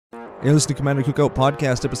You're listening to Commander Cookout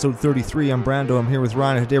Podcast, episode 33. I'm Brando. I'm here with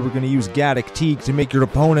Ryan. Today we're going to use Gaddock Teeg to make your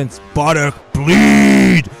opponent's buttock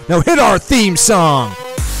bleed. Now hit our theme song.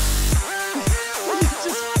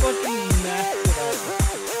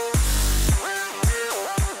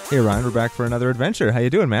 Hey Ryan, we're back for another adventure. How you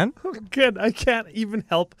doing, man? Good. I can't even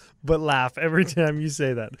help but laugh every time you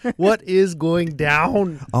say that. What is going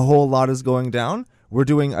down? A whole lot is going down. We're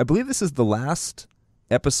doing, I believe this is the last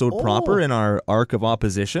episode proper in our arc of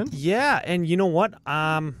opposition. Yeah, and you know what?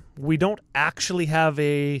 We don't actually have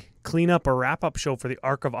a cleanup or wrap-up show for the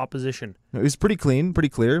arc of opposition. It was pretty clean, pretty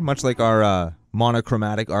clear, much like our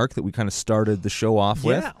monochromatic arc that we kind of started the show off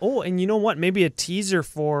with. Yeah. Oh, and you know what? Maybe a teaser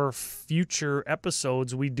for future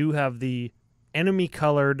episodes. We do have the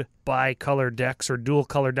enemy-colored bi-color decks or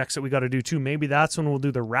dual-color decks that we got to do too. Maybe that's when we'll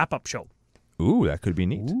do the wrap-up show. Ooh, that could be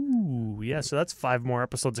neat. Ooh, yeah. So that's 5 more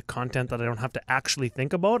episodes of content that I don't have to actually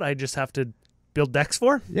think about. I just have to build decks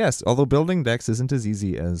for. Yes, although building decks isn't as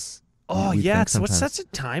easy as oh, yeah. It's such a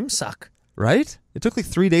time suck. Right? It took like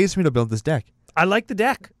 3 days for me to build this deck. I like the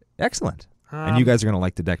deck. Excellent. And you guys are going to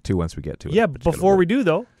like the deck too once we get to it. Yeah, before we do,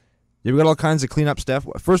 though. Yeah, we got all kinds of cleanup stuff.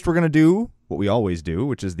 First, we're going to do what we always do,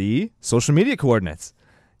 which is the social media coordinates.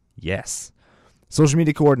 Yes. Social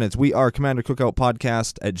media coordinates. We are Commander Cookout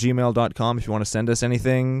Podcast at gmail.com. If you want to send us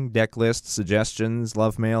anything, deck lists, suggestions,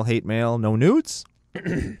 love mail, hate mail, no nudes?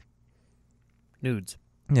 Nudes.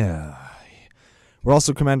 Yeah. We're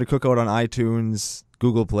also Commander Cookout on iTunes,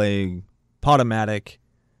 Google Play, Podomatic.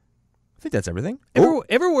 I think that's everything.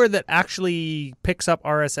 Everywhere that actually picks up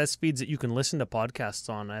RSS feeds that you can listen to podcasts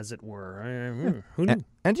on, as it were. Who knew?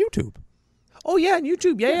 And YouTube. Oh, yeah, and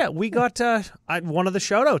YouTube. Yeah. We got one of the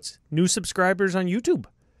shout-outs. New subscribers on YouTube.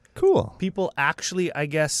 Cool. People actually, I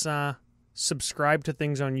guess, subscribe to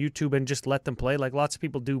things on YouTube and just let them play. Like lots of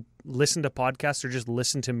people do listen to podcasts or just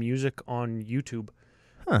listen to music on YouTube.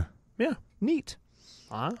 Huh. Yeah. Neat.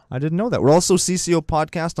 I didn't know that. We're also CCO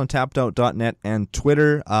Podcast on tappedout.net and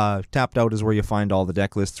Twitter. Tapped Out is where you find all the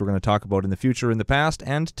deck lists we're going to talk about in the future, in the past,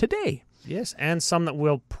 and today. Yes, and some that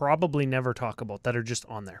we'll probably never talk about that are just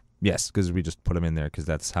on there. Yes, because we just put them in there because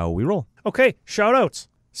that's how we roll. Okay, shout-outs.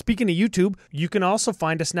 Speaking of YouTube, you can also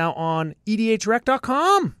find us now on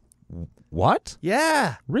edhrec.com. What?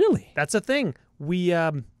 Yeah. Really? That's a thing. We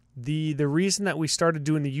the reason that we started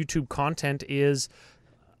doing the YouTube content is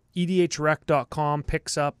edhrec.com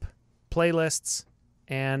picks up playlists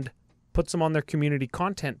and puts them on their community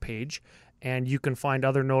content page, and you can find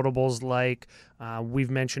other notables like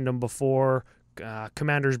we've mentioned them before,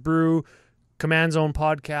 Commander's Brew, Command Zone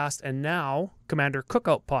Podcast, and now Commander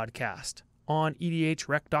Cookout Podcast on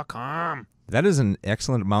edhrec.com. That is an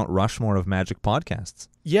excellent Mount Rushmore of Magic podcasts.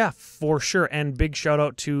 Yeah, for sure. And big shout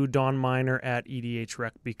out to Don Miner at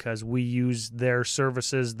EDHREC because we use their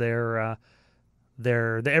services, their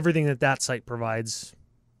everything that site provides,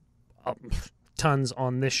 tons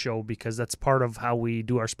on this show because that's part of how we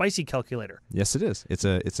do our spicy calculator. Yes, it is.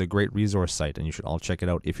 It's a great resource site, and you should all check it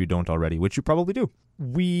out if you don't already, which you probably do.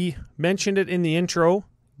 We mentioned it in the intro,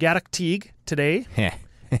 Gaddock Teeg today.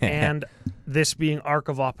 And this being Arc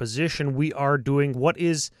of Opposition, we are doing what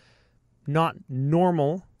is not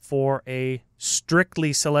normal for a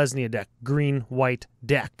strictly Selesnya deck, green-white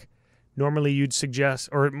deck. Normally you'd suggest,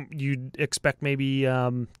 or you'd expect maybe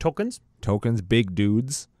tokens. Tokens, big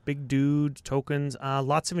dudes. Big dudes, tokens,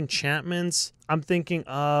 lots of enchantments. I'm thinking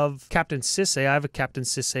of Captain Sisay. I have a Captain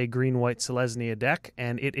Sisay green-white Selesnya deck,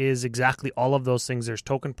 and it is exactly all of those things. There's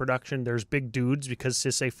token production, there's big dudes because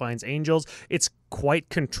Sisay finds angels. It's quite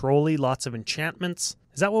control-y, lots of enchantments.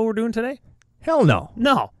 Is that what we're doing today? Hell no.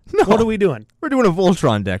 No. What are we doing? We're doing a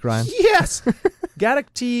Voltron deck, Ryan. Yes!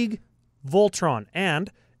 Gaddock Teeg, Voltron,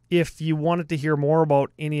 and if you wanted to hear more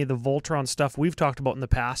about any of the Voltron stuff we've talked about in the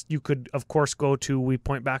past, you could, of course, go to, we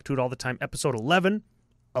point back to it all the time, episode 11.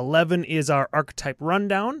 11 is our archetype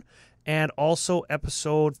rundown, and also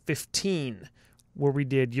episode 15, where we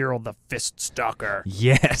did Ural the Fist Stalker.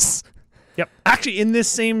 Yes. Yep. Actually, in this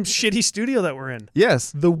same shitty studio that we're in.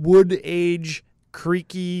 Yes. The wood age,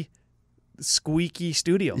 creaky, squeaky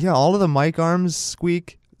studio. Yeah, all of the mic arms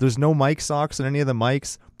squeak. There's no mic socks on any of the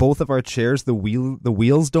mics. Both of our chairs, the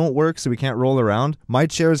wheels don't work, so we can't roll around. My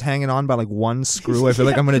chair is hanging on by like one screw. I feel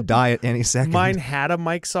like I'm going to die at any second. Mine had a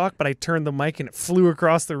mic sock, but I turned the mic and it flew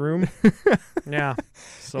across the room. Yeah.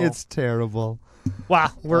 So. It's terrible. Wow.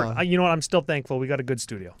 You know what? I'm still thankful we got a good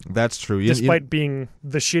studio. That's true. Despite being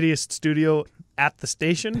the shittiest studio at the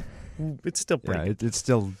station, it's still pretty good. It's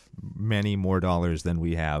still many more dollars than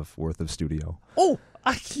we have worth of studio. Oh,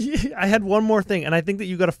 I had one more thing, and I think that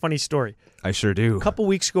you got a funny story. I sure do. A couple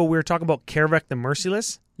weeks ago, we were talking about Kervek the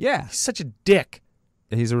Merciless. Yeah. He's such a dick.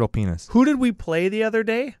 He's a real penis. Who did we play the other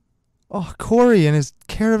day? Oh, Corey and his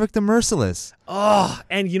Karavik the Merciless. Oh,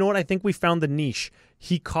 and you know what? I think we found the niche.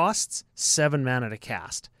 He costs 7 mana to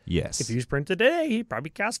cast. Yes. If he was printed today, he'd probably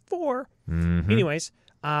cast 4. Mhm. Anyways,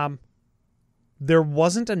 there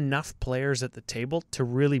wasn't enough players at the table to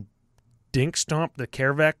really dink stomp the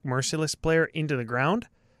Karavik Merciless player into the ground.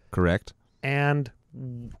 Correct. And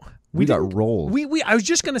We got rolled. I was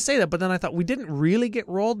just going to say that, but then I thought we didn't really get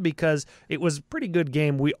rolled because it was a pretty good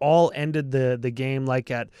game. We all ended the game like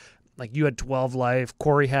you had 12 life,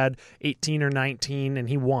 Corey had 18 or 19, and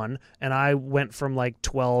he won. And I went from like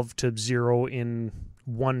 12 to 0 in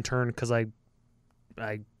one turn because I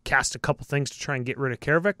cast a couple things to try and get rid of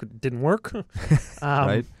Karavik. It didn't work.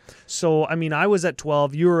 Right. So, I mean, I was at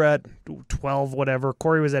 12. You were at 12, whatever.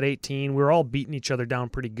 Corey was at 18. We were all beating each other down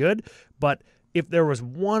pretty good. But if there was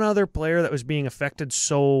one other player that was being affected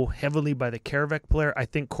so heavily by the Karavik player, I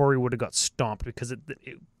think Corey would have got stomped because it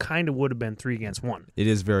kind of would have been 3 against 1. It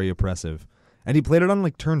is very oppressive. And he played it on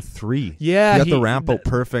like turn 3. Yeah. He got the ramp out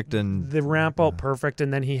perfect. The ramp out perfect,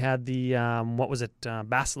 and then he had the,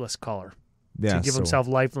 Basilisk Collar. Yeah, to give himself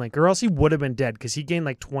lifelink, or else he would have been dead because he gained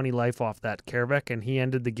like 20 life off that Karavik, and he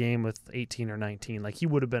ended the game with 18 or 19. Like, he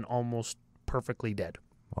would have been almost perfectly dead.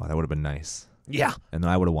 Oh, that would have been nice. Yeah. And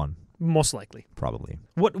then I would have won. Most likely. Probably.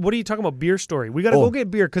 What are you talking about? Beer story. We got to go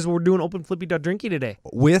get beer because we're doing open flippy.drinky today.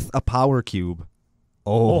 With a power cube.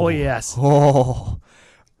 Oh, yes. Oh.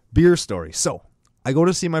 Beer story. So, I go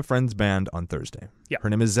to see my friend's band on Thursday. Yeah. Her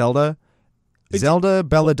name is Zelda. Zelda,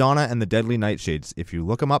 Belladonna, and the Deadly Nightshades. If you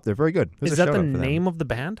look them up, they're very good. Is that the name of the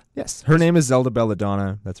band? Yes. Her name is Zelda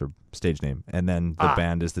Belladonna. That's her stage name. And then the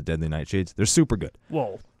band is the Deadly Nightshades. They're super good.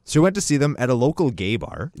 Whoa. So we went to see them at a local gay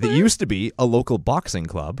bar that used to be a local boxing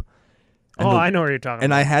club. I know what you're talking about.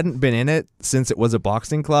 And I hadn't been in it since it was a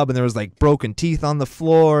boxing club, and there was like broken teeth on the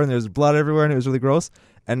floor, and there was blood everywhere, and it was really gross.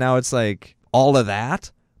 And now it's like all of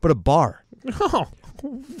that, but a bar. Oh.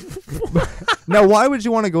 Now, why would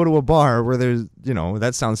you want to go to a bar where there's,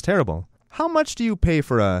 that sounds terrible. How much do you pay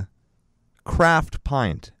for a craft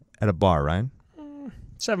pint at a bar, Ryan?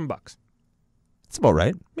 $7. That's about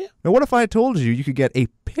right. Yeah. Now, what if I told you could get a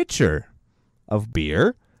pitcher of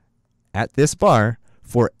beer at this bar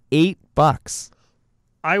for $8?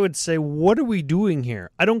 I would say, what are we doing here?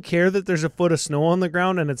 I don't care that there's a foot of snow on the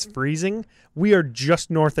ground and it's freezing. We are just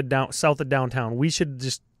south of downtown. We should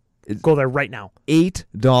just go there right now.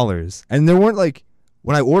 $8. And there weren't like,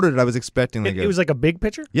 when I ordered it, I was expecting like it was like a big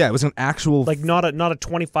pitcher? Yeah, it was an actual like not a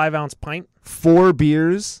 25-ounce pint. 4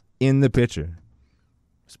 beers in the pitcher.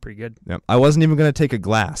 It's pretty good. Yep. I wasn't even going to take a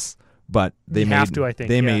glass, but they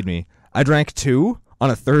made me. I drank 2 on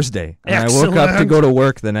a Thursday, and Excellent. I woke up to go to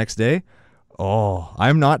work the next day. Oh,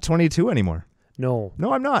 I'm not 22 anymore. No,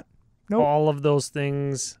 I'm not. No, all of those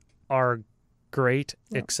things are great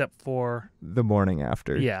except for the morning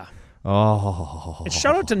after. Yeah. Oh. And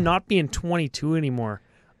shout out to not being 22 anymore.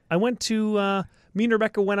 I went to me and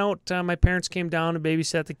Rebecca went out. My parents came down to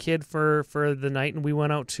babysit the kid for the night, and we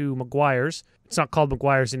went out to McGuire's. It's not called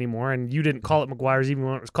McGuire's anymore, and you didn't call it McGuire's even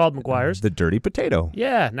when it was called McGuire's. The Dirty Potato.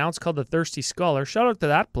 Yeah, now it's called the Thirsty Scholar. Shout out to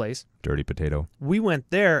that place. Dirty Potato. We went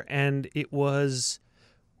there, and it was,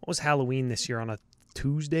 what was Halloween this year, on a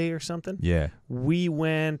Tuesday or something? Yeah. We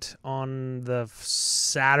went on the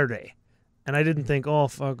Saturday, and I didn't think, oh,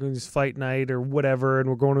 fuck, it's fight night or whatever, and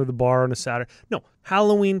we're going to the bar on a Saturday. No,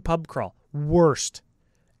 Halloween pub crawl. Worst.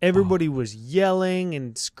 Everybody was yelling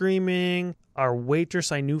and screaming. Our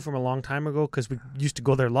waitress I knew from a long time ago because we used to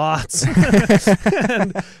go there lots.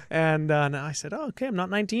 and now I said, oh, okay, I'm not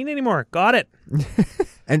 19 anymore. Got it.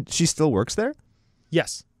 And she still works there?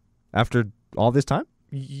 Yes. After all this time?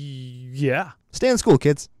 Yeah. Stay in school,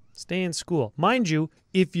 kids. Stay in school. Mind you,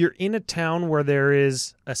 if you're in a town where there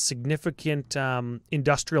is a significant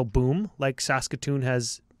industrial boom, like Saskatoon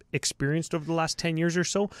has experienced over the last 10 years or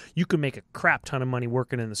so, you can make a crap ton of money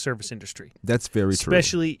working in the service industry. That's very true.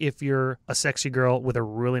 Especially if you're a sexy girl with a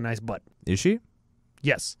really nice butt. Is she?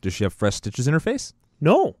 Yes. Does she have fresh stitches in her face?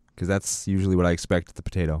 No. Because that's usually what I expect at the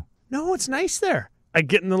potato. No, it's nice there. I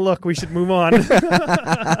get in the look. We should move on.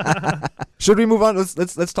 Should we move on?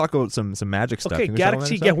 Let's talk about some magic stuff. Okay, Gaddock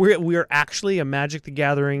Teeg. Yeah, we're actually a Magic the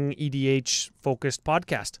Gathering EDH focused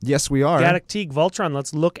podcast. Yes, we are. Gaddock Teeg, Voltron.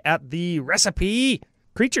 Let's look at the recipe.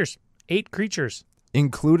 Creatures. 8 creatures.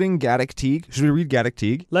 Including Gaddock Teeg. Should we read Gaddock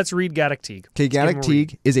Teeg? Let's read Gaddock Teeg. Okay, Gaddock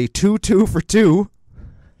Teeg is a 2/2 for 2.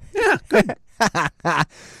 Yeah, good.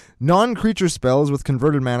 Non-creature spells with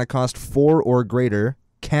converted mana cost 4 or greater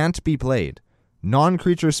can't be played.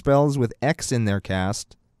 Non-creature spells with X in their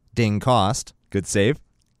cast, ding cost, good save,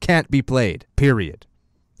 can't be played, period.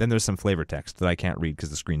 Then there's some flavor text that I can't read because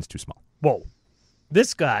the screen's too small. Whoa.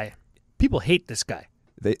 This guy, people hate this guy.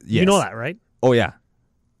 Yes. You know that, right? Oh, yeah.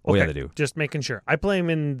 Oh, yeah, Okay, they do. Just making sure. I play him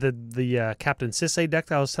in the Captain Sisay deck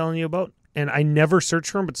that I was telling you about, and I never search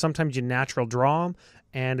for him, but sometimes you natural draw him,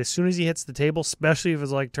 and as soon as he hits the table, especially if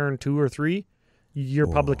it's like turn 2 or 3, you're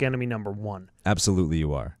public enemy number 1. Absolutely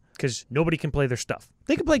you are. Because nobody can play their stuff.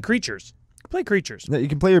 They can play creatures. Play creatures. You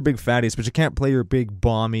can play your big fatties, but you can't play your big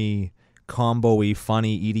bomby, combo-y,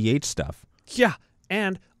 funny EDH stuff. Yeah,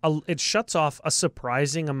 and it shuts off a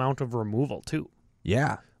surprising amount of removal, too.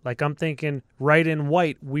 Yeah. Like I'm thinking, right in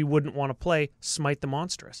white, we wouldn't want to play Smite the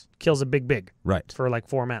Monstrous. Kills a big Right. for like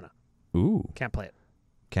 4 mana. Ooh. Can't play it.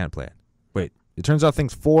 Can't play it. Wait. It turns off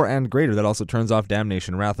things 4 and greater. That also turns off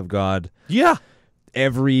Damnation, Wrath of God. Yeah.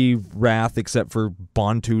 Every wrath except for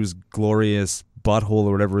Bontu's glorious butthole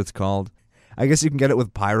or whatever it's called. I guess you can get it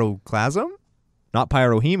with Pyroclasm? Not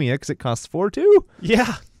Pyrohemia, because it costs 4 too.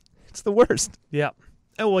 Yeah. It's the worst. Yeah.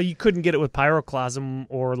 Oh, well, you couldn't get it with Pyroclasm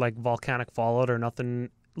or like Volcanic Fallout or nothing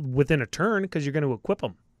within a turn because you're going to equip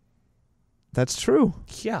them. That's true.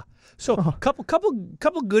 Yeah. So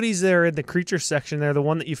couple goodies there in the creature section there. The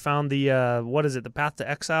one that you found, the what is it, the Path to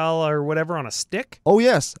Exile or whatever on a stick? Oh,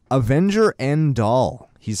 yes. Avenger Endal.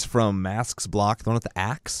 He's from Mask's Block, the one with the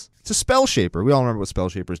axe. It's a spell shaper. We all remember what spell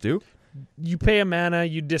shapers do. You pay a mana,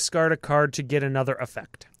 you discard a card to get another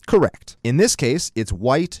effect. Correct. In this case, it's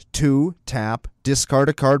white, 2, tap, discard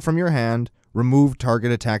a card from your hand, remove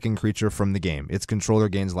target attacking creature from the game. Its controller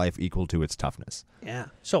gains life equal to its toughness. Yeah.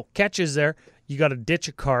 So catches there. You got to ditch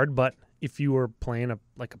a card, but if you were playing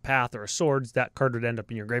a path or a swords, that card would end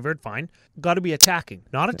up in your graveyard. Fine. Got to be attacking,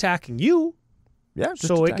 not attacking you. Yeah.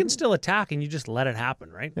 So it can still attack, and you just let it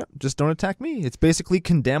happen, right? Yeah. Just don't attack me. It's basically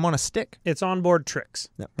condemn on a stick. It's onboard tricks.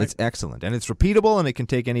 Yeah. Right? It's excellent, and it's repeatable, and it can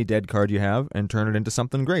take any dead card you have and turn it into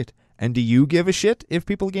something great. And do you give a shit if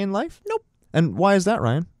people gain life? Nope. And why is that,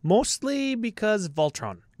 Ryan? Mostly because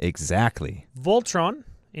Voltron. Exactly. Voltron,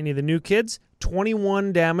 any of the new kids,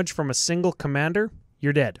 21 damage from a single commander,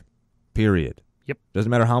 you're dead. Period. Yep. Doesn't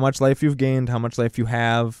matter how much life you've gained, how much life you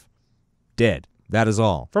have. Dead. That is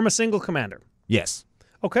all. From a single commander. Yes.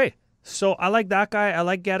 Okay. So I like that guy. I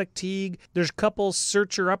like Gaddock Teeg. There's a couple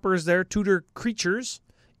searcher-uppers there, tutor creatures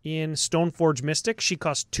in Stoneforge Mystic. She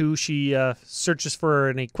costs 2. She searches for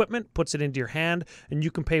an equipment, puts it into your hand, and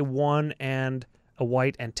you can pay 1 and a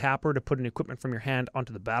white and tap her to put an equipment from your hand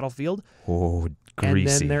onto the battlefield. Oh, greasy.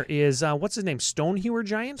 And then there is, what's his name, Stonehewer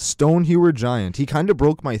Giant? Stonehewer Giant. He kind of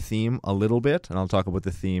broke my theme a little bit, and I'll talk about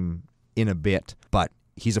the theme in a bit. But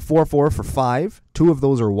he's a 4/4 for 5. 2 of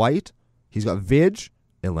those are white. He's got Vig,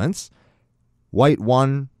 Ilence. White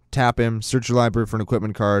 1, tap him, search your library for an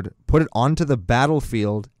equipment card, put it onto the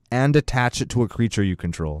battlefield, and attach it to a creature you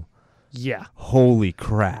control. Yeah. Holy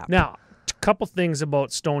crap. Now, a couple things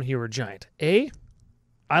about Stonehewer Giant. A,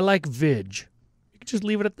 I like Vig. You can just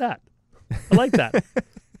leave it at that. I like that.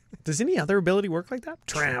 Does any other ability work like that?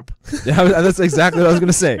 Tramp. Yeah, that's exactly what I was going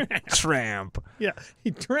to say. Tramp. Yeah,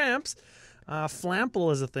 he tramps.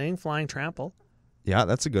 Flample is a thing, flying trample. Yeah,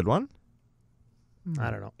 that's a good one.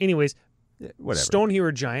 I don't know. Anyways, Whatever.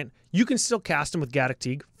 Stonehewer Giant. You can still cast him with Gaddock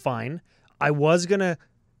Teeg. Fine. I was going to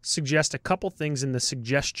suggest a couple things in the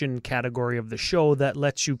suggestion category of the show that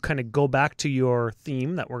lets you kind of go back to your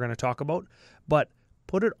theme that we're going to talk about, but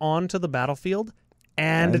put it onto the battlefield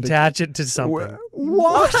and attach it to something.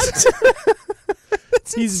 What?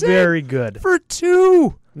 He's very good. For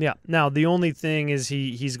 2. Yeah. Now, the only thing is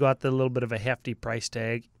he's got the little bit of a hefty price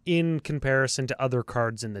tag in comparison to other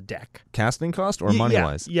cards in the deck. Casting cost or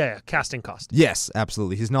money-wise? Yeah, casting cost. Yes,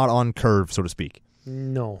 absolutely. He's not on curve, so to speak.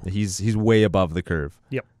 No. He's way above the curve.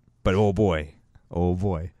 Yep. But oh boy. Oh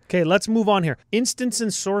boy. Okay, let's move on here. Instants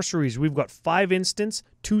and sorceries. We've got 5 instants,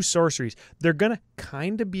 2 sorceries. They're going to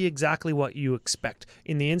kind of be exactly what you expect.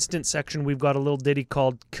 In the instant section, we've got a little ditty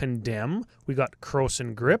called Condemn. We got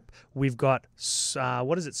Croson Grip. We've got,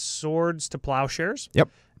 Swords to Plowshares. Yep.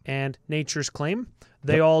 And Nature's Claim.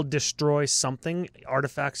 They all destroy something,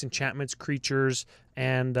 artifacts, enchantments, creatures,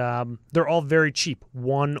 and they're all very cheap.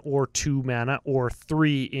 1 or 2 mana, or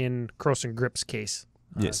 3 in Croson Grip's case.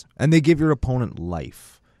 Yes. And they give your opponent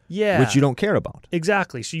life. Yeah. Which you don't care about.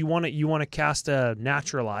 Exactly. So you want to cast a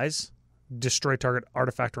Naturalize, destroy target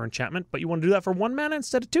artifact or enchantment, but you want to do that for 1 mana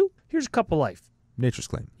instead of 2? Here's a couple life. Nature's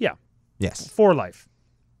Claim. Yeah. Yes. 4 life.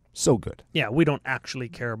 So good. Yeah, we don't actually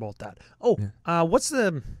care about that. Oh, yeah. What's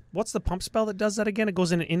the pump spell that does that again? It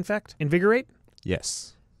goes in an Infect? Invigorate?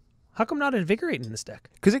 Yes. How come not Invigorate in this deck?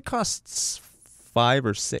 Because it costs 5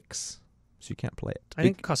 or 6, so you can't play it. I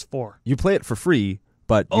think it costs 4. You play it for free,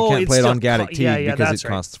 but you can't play it on Gaddock Teeg because it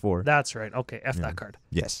right. costs 4. That's right. Okay, that card.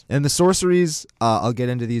 Yes. And the sorceries, I'll get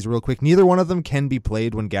into these real quick. Neither one of them can be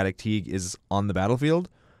played when Gaddock Teeg is on the battlefield,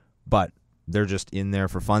 but They're just in there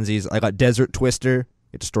for funsies. I got Desert Twister.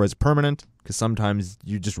 It destroys a permanent because sometimes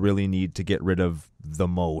you just really need to get rid of the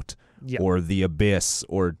moat or the abyss,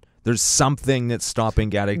 or there's something that's stopping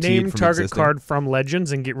Gaddock Teeg Name from target existing. card from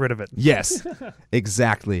Legends and get rid of it. Yes,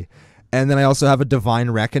 exactly. And then I also have a Divine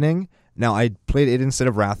Reckoning. Now, I played it instead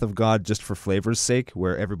of Wrath of God just for flavor's sake,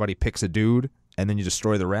 where everybody picks a dude and then you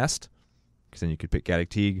destroy the rest. Because then you could pick Gaddock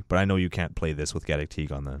Teeg. But I know you can't play this with Gaddock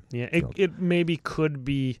Teeg on the field. It maybe could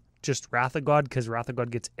be just Wrath of God, because Wrath of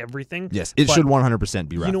God gets everything. Yes, it should 100% be Wrath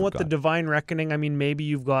of God. You know what? The Divine Reckoning, I mean, maybe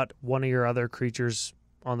you've got one of your other creatures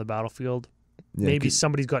on the battlefield. Yeah, maybe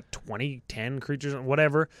somebody's got 20, 10 creatures,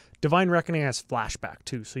 whatever. Divine Reckoning has flashback,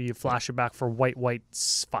 too. So you flash it back for white,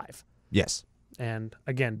 5. Yes. And,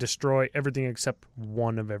 again, destroy everything except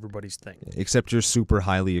one of everybody's thing. Except your super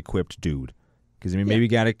highly equipped dude. Because, I mean, maybe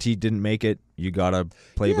Gaddock Teeg didn't make it. You got to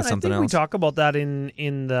play with something I think else. we talk about that in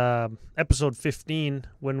the episode 15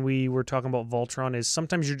 when we were talking about Voltron, is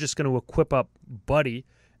sometimes you're just going to equip up Buddy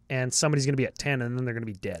and somebody's going to be at 10 and then they're going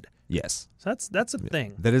to be dead. Yes. So that's a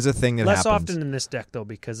thing. That is a thing that Less happens. often in this deck, though,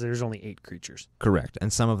 because there's only 8 creatures. Correct.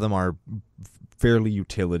 And some of them are fairly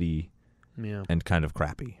utility and kind of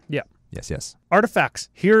crappy. Yeah. Yes. Artifacts.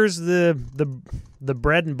 Here's the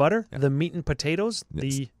bread and butter, the meat and potatoes,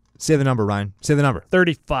 Yes. Say the number, Ryan. Say the number.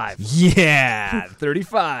 35. Yeah,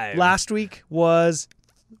 35. Last week was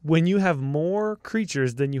when you have more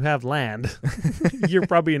creatures than you have land, you're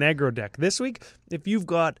probably an aggro deck. This week, if you've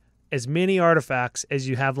got as many artifacts as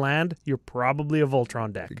you have land, you're probably a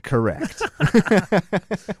Voltron deck. Correct.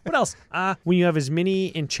 What else? When you have as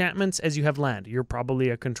many enchantments as you have land, you're probably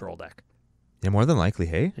a control deck. Yeah, more than likely,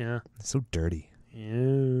 hey? Yeah. It's so dirty. Yeah,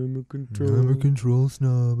 I'm a control. I'm a control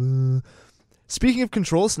snob. Speaking of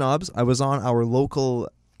control snobs, I was on our local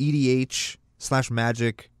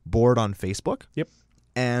EDH/Magic board on Facebook. Yep.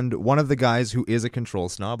 And one of the guys who is a control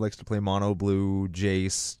snob likes to play Mono Blue,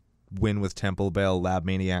 Jace, win with Temple Bell, Lab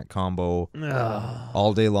Maniac combo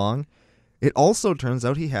all day long. It also turns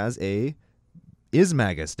out he has a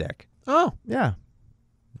Ismagus deck. Oh. Yeah.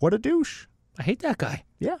 What a douche. I hate that guy.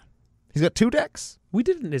 Yeah. He's got 2 decks. We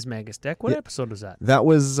did an Ismagus deck. What episode was that? That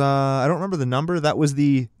was, I don't remember the number. That was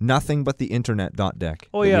the Nothing But the Internet deck.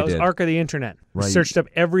 Oh, yeah, it was Arc of the Internet. Right. We searched up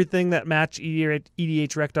everything that matched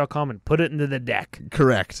EDHREC.com and put it into the deck.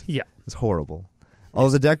 Correct. Yeah. It's horrible.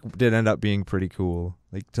 Although the deck did end up being pretty cool.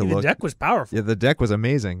 To look. The deck was powerful. Yeah, the deck was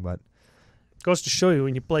amazing, but Goes to show you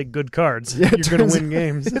when you play good cards, Yeah, you're going to win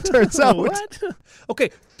games. It turns out. What?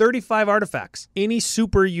 Okay, 35 artifacts. Any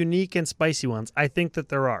super unique and spicy ones? I think that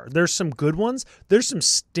there are. There's some good ones. There's some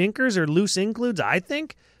stinkers or loose includes, I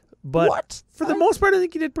think. But What? for the most part, I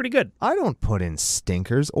think you did pretty good. I don't put in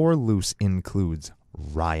stinkers or loose includes,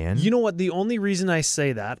 Ryan. You know what? The only reason I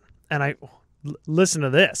say that, and listen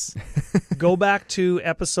to this. Go back to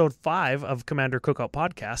episode 5 of Commander Cookout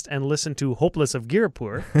Podcast and listen to Hopeless of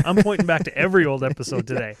Girapur. I'm pointing back to every old episode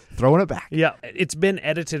today. Throwing it back. Yeah, it's been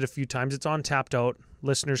edited a few times. It's on Tapped Out.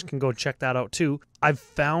 Listeners can go check that out too. I've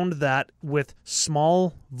found that with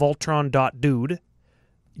small Voltron.dude,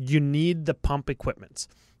 you need the pump equipments.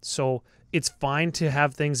 So it's fine to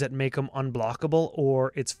have things that make them unblockable,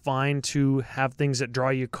 or it's fine to have things that draw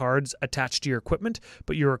you cards attached to your equipment,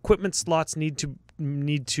 but your equipment slots need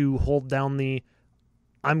to hold down the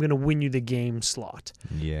I'm going to win you the game slot.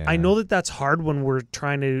 Yeah. I know that that's hard when we're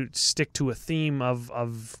trying to stick to a theme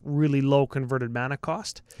of really low converted mana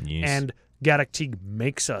cost. Yes. And Gaddock Teeg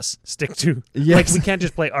makes us stick to Yes. like we can't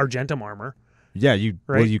just play Argentum armor. Yeah,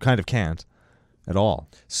 Right? you kind of can't at all.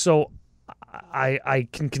 So I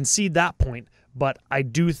can concede that point, but I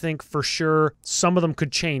do think for sure some of them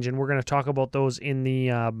could change, and we're going to talk about those in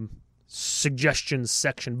the suggestions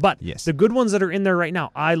section. But Yes. the good ones that are in there right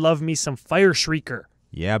now, I love me some Fire Shrieker.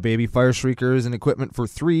 Yeah, baby. Fire Shrieker is an equipment for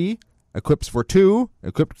 3, equips for 2,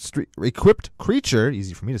 equipped creature,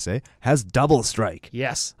 easy for me to say, has double strike.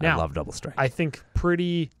 Yes. I Now, love double strike. I think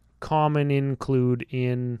pretty common include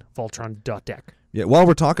in Voltron.deck. Yeah, while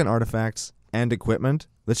we're talking artifacts and equipment,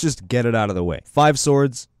 let's just get it out of the way. 5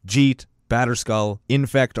 swords, Jeet, Batterskull,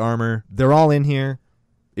 Infect armor, they're all in here.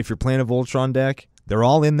 If you're playing a Voltron deck, they're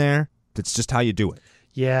all in there. That's just how you do it.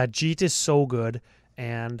 Yeah, Jeet is so good,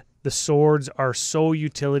 and the swords are so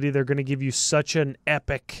utility. They're going to give you such an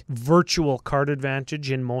epic virtual card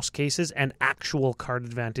advantage in most cases and actual card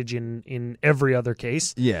advantage in every other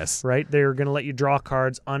case. Yes. Right? They're going to let you draw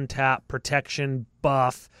cards, untap, protection,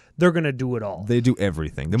 buff. They're going to do it all. They do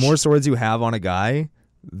everything. The more swords you have on a guy,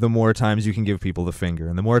 the more times you can give people the finger.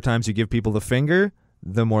 And the more times you give people the finger,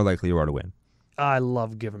 the more likely you are to win. I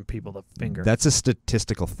love giving people the finger. That's a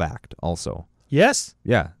statistical fact also. Yes.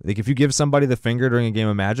 Yeah, like if you give somebody the finger during a game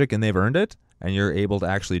of Magic and they've earned it, and you're able to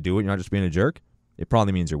actually do it, you're not just being a jerk, it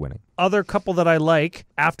probably means you're winning. Other couple that I like,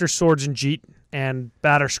 after Swords and Jeet and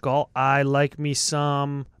Batterskull, I like me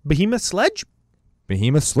some Behemoth Sledge.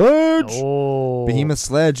 Behemoth Sledge! Oh. Behemoth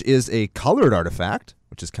Sledge is a colored artifact,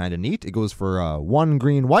 which is kind of neat. It goes for 1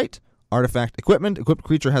 green-white, artifact equipment. Equipped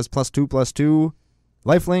creature has +2/+2,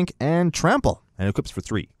 lifelink, and trample, and it equips for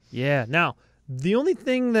 3. Yeah. Now, the only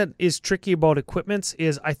thing that is tricky about equipments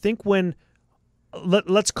is I think when,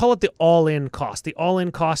 let's call it the all-in cost. The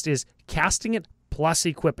all-in cost is casting it plus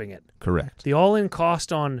equipping it. Correct. The all-in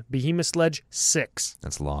cost on Behemoth Sledge, 6.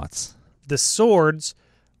 That's lots. The swords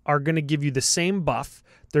are going to give you the same buff.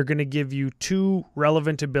 They're going to give you 2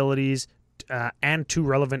 relevant abilities and 2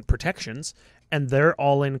 relevant protections, and their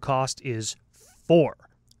all-in cost is 5.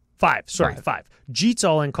 Jeet's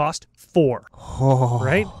all-in cost, 4. Oh.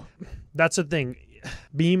 Right? That's the thing.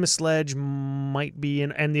 Behemoth Sledge might be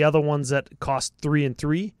in, and the other ones that cost 3 and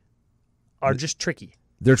 3 are just tricky.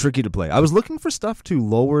 They're tricky to play. I was looking for stuff to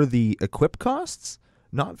lower the equip costs.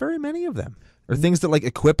 Not very many of them. Or things that like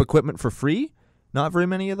equip equipment for free. Not very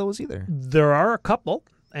many of those either. There are a couple,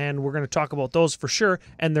 and we're going to talk about those for sure.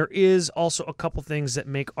 And there is also a couple things that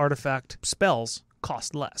make artifact spells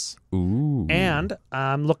cost less. Ooh. And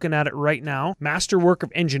I'm looking at it right now. Masterwork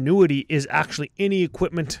of Ingenuity is actually any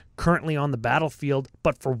equipment currently on the battlefield,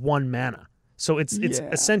 but for 1 mana. So it's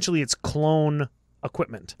essentially it's clone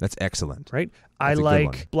equipment. That's excellent. Right? That's I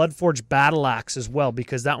like Bloodforged Battle Axe as well,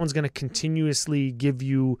 because that one's going to continuously give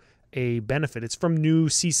you a benefit. It's from new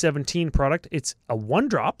C17 product. It's a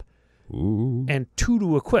 1-drop and 2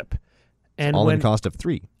 to equip. And all in cost of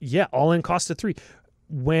 3. Yeah, all in cost of 3.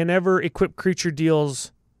 Whenever equipped creature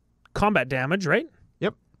deals combat damage, right?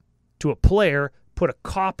 Yep. To a player, put a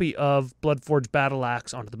copy of Bloodforged Battle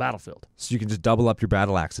Axe onto the battlefield. So you can just double up your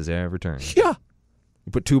battle axes every turn. Yeah.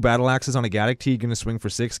 You put 2 battle axes on a Gaddock Teeg, going to swing for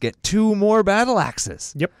 6, get 2 more battle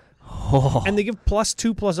axes. Yep. Oh. And they give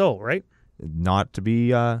 +2/+0, right? Not to be,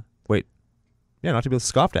 not to be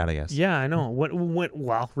scoffed at, I guess. Yeah, I know.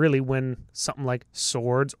 When something like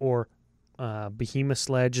Swords or Behemoth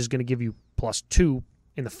Sledge is going to give you +2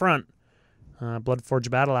 in the front, Bloodforged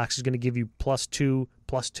Battle Axe is going to give you +2,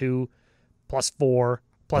 +2, +4,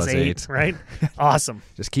 +8, right? Awesome.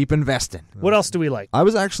 Just keep investing. What else do we like? I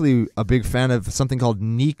was actually a big fan of something called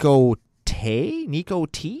Nico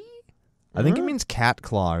Tea? I think it means cat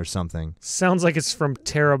claw or something. Sounds like it's from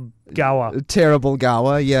Teragawa. Terrible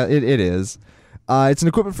Gawa. Yeah, it is. It's an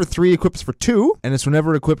equipment for 3, equips for 2, and it's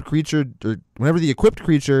whenever the equipped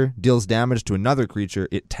creature deals damage to another creature,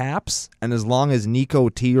 it taps, and as long as Nico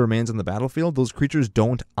T remains on the battlefield, those creatures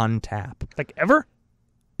don't untap. Like ever?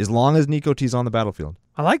 As long as Nico T's on the battlefield.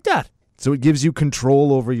 I like that. So it gives you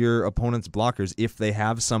control over your opponent's blockers if they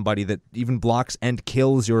have somebody that even blocks and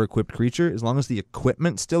kills your equipped creature. As long as the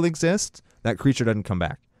equipment still exists, that creature doesn't come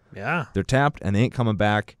back. Yeah. They're tapped, and they ain't coming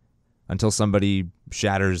back until somebody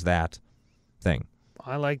shatters that thing.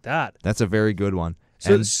 I like that. That's a very good one.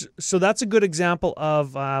 So that's a good example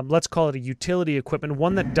of, let's call it a utility equipment,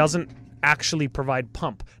 one that doesn't actually provide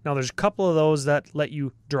pump. Now, there's a couple of those that let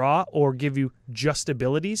you draw or give you just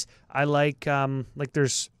abilities. I like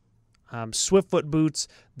there's Swiftfoot Boots,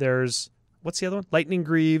 there's, what's the other one? Lightning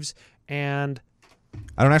Greaves, and...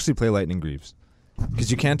 I don't actually play Lightning Greaves.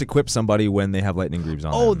 Because you can't equip somebody when they have Lightning Greaves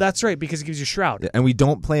on them. Oh, that's right, because it gives you Shroud. Yeah, and we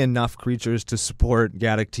don't play enough creatures to support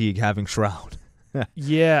Gaddock Teeg having Shroud.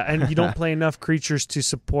 Yeah, and you don't play enough creatures to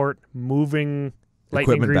support moving Lightning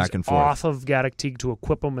Equipment Greaves back and forth off of Gaddock Teeg to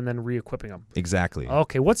equip them and then re-equipping them. Exactly.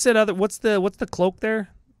 Okay, what's the cloak there?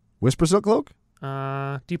 Whisper Silk Cloak?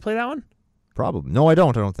 Do you play that one? Probably. No, I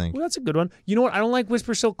don't think. Well, that's a good one. You know what? I don't like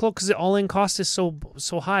Whisper Silk Cloak because the all-in cost is so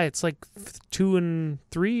high. It's like 2 and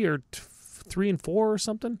 3 or 3 and 4 or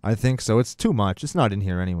something. I think so. It's too much. It's not in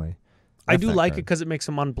here anyway. I do like it because it makes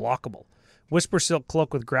them unblockable. Whisper Silk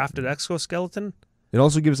Cloak with grafted exoskeleton. It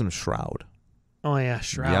also gives them Shroud. Oh yeah,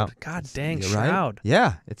 Shroud. Yep. God dang, Right? Shroud.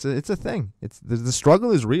 Yeah, it's a thing. It's the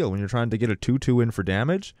struggle is real when you're trying to get a 2/2 in for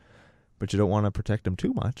damage, but you don't want to protect them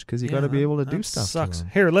too much because you got to be able to do stuff. Sucks. To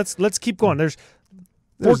them. Here, let's keep going. There's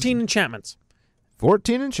 14 enchantments.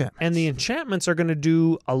 14 enchantments. And the enchantments are going to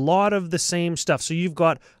do a lot of the same stuff. So you've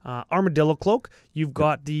got Armadillo Cloak. You've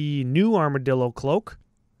got the new Armadillo Cloak.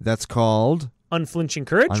 That's called Unflinching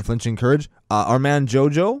Courage. Unflinching Courage. Our man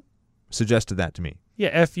Jojo suggested that to me. Yeah,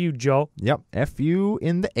 F you, Joe. Yep, F-U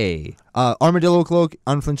in the A. Armadillo Cloak,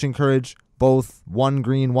 Unflinching Courage, both 1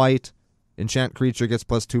 green, white. Enchant creature gets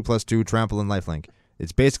 +2/+2, trample, and lifelink.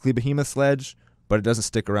 It's basically Behemoth Sledge, but it doesn't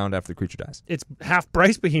stick around after the creature dies. It's half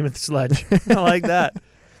price Behemoth Sledge. I like that.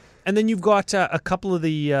 And then you've got a couple of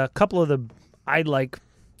the I like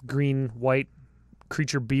green, white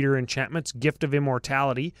creature beater enchantments. Gift of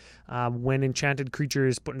Immortality. When enchanted creature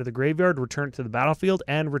is put into the graveyard, return it to the battlefield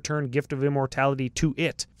and return Gift of Immortality to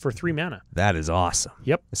it for 3 mana. That is awesome.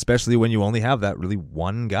 Yep. Especially when you only have that really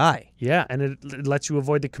one guy. Yeah, and it lets you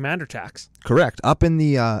avoid the commander tax. Correct. Up in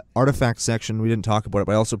the artifact section, we didn't talk about it,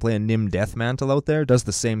 but I also play a Nim Death Mantle out there. Does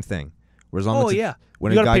the same thing. Whereas on when you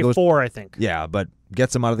a gotta guy pay goes 4, I think. Yeah, but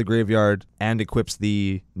gets him out of the graveyard and equips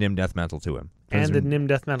the Nim Death Mantle to him. And the Nim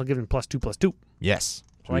Death Mantle gives him +2/+2. Yes.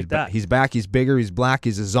 So Like that. He's back, he's bigger, he's black,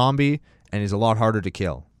 he's a zombie, and he's a lot harder to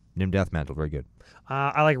kill. Nim Death Mantle, very good.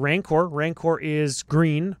 I like Rancor. Rancor is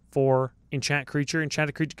green for enchant creature.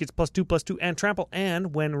 Enchanted creature gets +2/+2 and trample.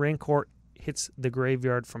 And when Rancor hits the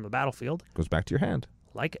graveyard from the battlefield, Goes back to your hand.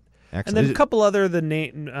 like it. Excellent. And then a couple other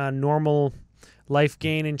normal life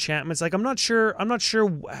gain enchantments. Like I'm not sure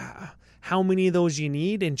how many of those you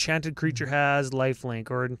need. Enchanted creature has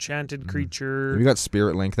lifelink, or enchanted creature. We got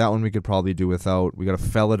Spirit Link. That one we could probably do without. We got a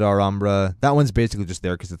Felidar Umbra. That one's basically just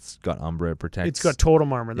there because it's got Umbra. It protects. It's got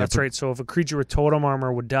totem armor. That's right. So if a creature with totem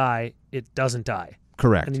armor would die, it doesn't die.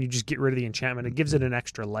 Correct. And then you just get rid of the enchantment. It gives it an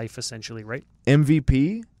extra life, essentially, right?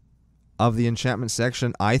 MVP of the enchantment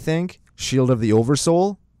section, I think, Shield of the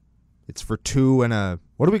Oversoul. It's for 2 and a...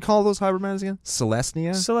 What do we call those hybrid mans again?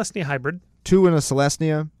 Celestia? Celestia hybrid. 2 and a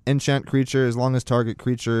Celestia. Enchant creature. As long as target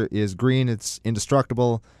creature is green, it's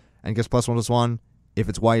indestructible and gets +1/+1. If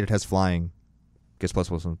it's white, it has flying. Gets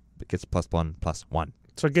 +1/+1. It gets +1/+1.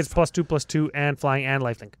 So it gets +2/+2 and flying and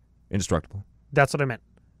lifelink. Indestructible. That's what I meant.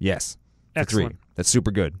 Yes. For Excellent. 3. That's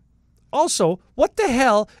super good. Also, what the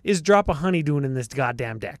hell is Drop a Honey doing in this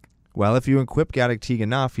goddamn deck? Well, if you equip Gaddock Teeg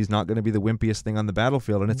enough, he's not going to be the wimpiest thing on the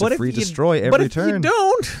battlefield, and it's But a if free you- destroy every But if turn. you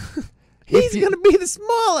don't, he's going to be the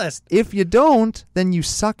smallest. If you don't, then you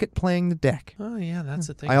suck at playing the deck. Oh, yeah, that's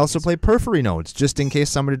the thing. I also play Periphery Nodes, just in case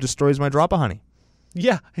somebody destroys my Drop of Honey.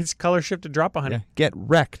 Yeah, it's color shifted Drop a Honey. Yeah, get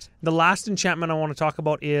wrecked. The last enchantment I want to talk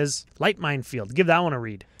about is Light Minefield. Give that one a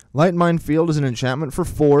read. Light Minefield is an enchantment for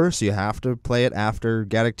 4, so you have to play it after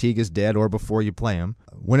Gaddock Teeg is dead or before you play him.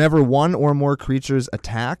 Whenever one or more creatures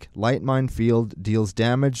attack, Light Minefield deals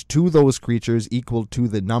damage to those creatures equal to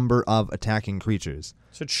the number of attacking creatures.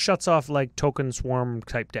 So it shuts off like token swarm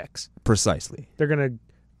type decks. Precisely. They're going to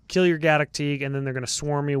kill your Gaddock Teeg, and then they're going to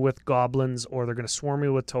swarm you with goblins, or they're going to swarm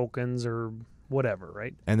you with tokens, or whatever,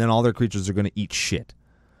 right? And then all their creatures are going to eat shit.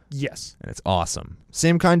 Yes. And it's awesome.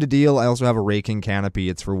 Same kind of deal. I also have a Raking Canopy.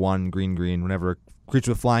 It's for 1 green. Whenever a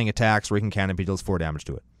creature with flying attacks, Raking Canopy deals 4 damage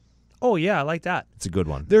to it. Oh, yeah, I like that. It's a good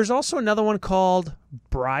one. There's also another one called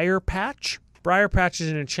Briar Patch. Briar Patch is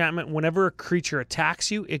an enchantment. Whenever a creature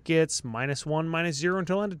attacks you, it gets -1/-0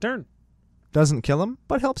 until end of turn. Doesn't kill him,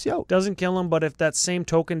 but helps you out. Doesn't kill them, but if that same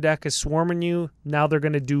token deck is swarming you, now they're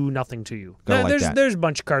going to do nothing to you. Gotta like that. There's a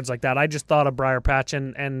bunch of cards like that. I just thought of Briar Patch,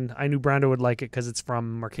 and I knew Brando would like it because it's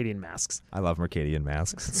from Mercadian Masks. I love Mercadian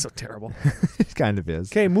Masks. It's so terrible. It kind of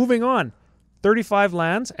is. Okay, moving on. 35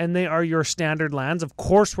 lands, and they are your standard lands. Of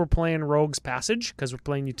course, we're playing Rogue's Passage because we're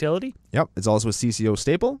playing utility. Yep. It's also a CCO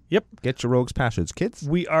staple. Yep. Get your Rogue's Passage, kids.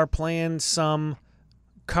 We are playing some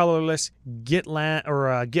colorless get land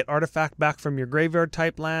or get artifact back from your graveyard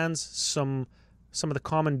type lands. Some of the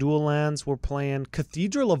common dual lands. We're playing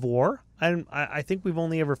Cathedral of War. I think we've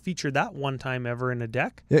only ever featured that one time ever in a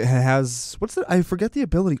deck. It has, I forget the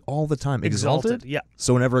ability all the time. Exalted? Yeah.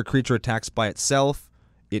 So whenever a creature attacks by itself,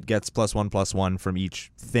 it gets +1/+1 from each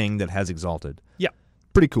thing that has Exalted. Yeah.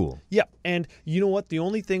 Pretty cool. Yeah. And you know what? The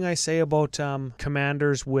only thing I say about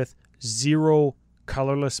commanders with 0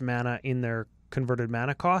 colorless mana in their converted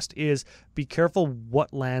mana cost is be careful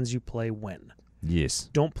what lands you play when. Yes.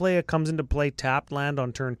 Don't play a comes into play tapped land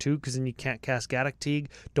on turn 2 because then you can't cast Gaddock Teeg.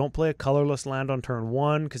 Don't play a colorless land on turn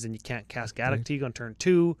 1 because then you can't cast Gaddock Teeg on turn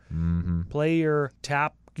 2. Mm-hmm. Play your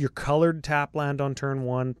colored tap land on turn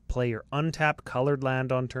 1. Play your untapped colored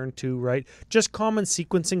land on turn 2, right? Just common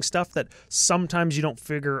sequencing stuff that sometimes you don't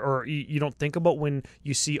figure or you don't think about when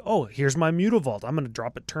you see, oh, here's my Mutavault. I'm going to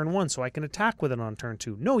drop it turn 1 so I can attack with it on turn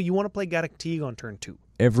 2. No, you want to play Gaddock Teeg on turn 2.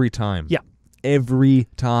 Every time. Yeah. Every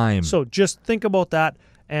time. So just think about that.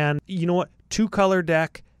 And you know what? 2-color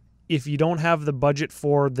deck, if you don't have the budget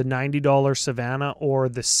for the $90 Savannah or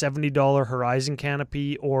the $70 Horizon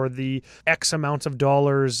Canopy or the X amount of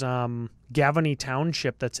dollars Gavany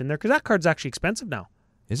Township that's in there, because that card's actually expensive now.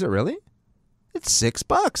 Is it really? It's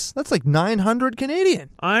 $6. That's like 900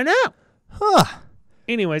 Canadian. I know. Huh.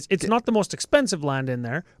 Anyways, it's not the most expensive land in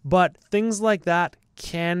there, but things like that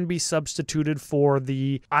can be substituted for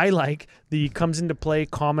the comes into play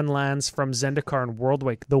common lands from Zendikar and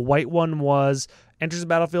Worldwake. The white one was enters the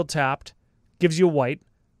battlefield tapped, gives you a white,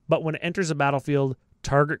 but when it enters the battlefield,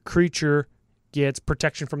 target creature gets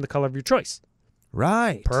protection from the color of your choice.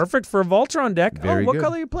 Right. Perfect for a Voltron deck. Very what good.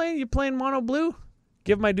 color are you playing? You playing mono blue?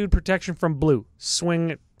 Give my dude protection from blue. Swing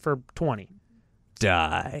it for 20.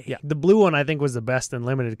 Die. Yeah, the blue one I think was the best in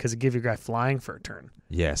limited because it gave your guy flying for a turn.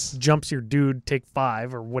 Yes. Jumps your dude, take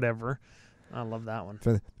 5 or whatever. I love that one.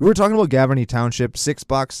 We were talking about Gavarni Township,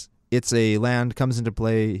 $6. It's a land, comes into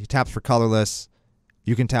play, he taps for colorless.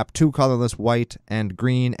 You can tap 2 colorless, white and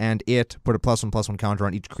green, and put a +1/+1 counter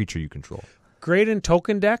on each creature you control. Great in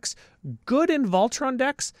token decks, good in Voltron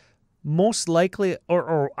decks. Most likely,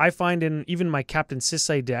 or I find in even my Captain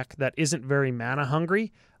Sisay deck that isn't very mana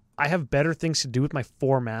hungry, I have better things to do with my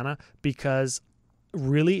 4 mana because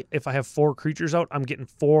really, if I have 4 creatures out, I'm getting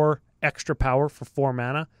 4 extra power for 4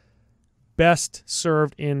 mana. Best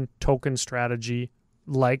served in token strategy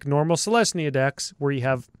like normal Celestia decks where you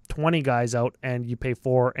have 20 guys out and you pay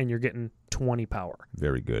 4 and you're getting 20 power.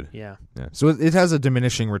 Very good. Yeah. So it has a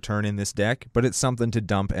diminishing return in this deck, but it's something to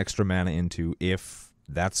dump extra mana into if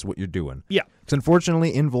that's what you're doing. Yeah. Because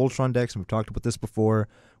unfortunately, in Voltron decks, and we've talked about this before,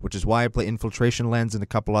 which is why I play Infiltration Lens and a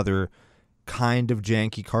couple other kind of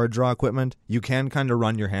janky card draw equipment, you can kind of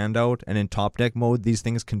run your hand out, and in top deck mode, these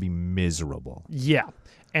things can be miserable. Yeah.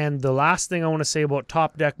 And the last thing I want to say about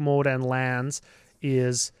top deck mode and lands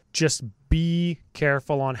is just be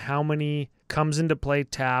careful on how many comes into play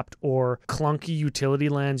tapped or clunky utility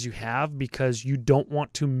lands you have because you don't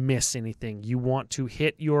want to miss anything. You want to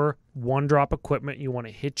hit your 1-drop equipment. You want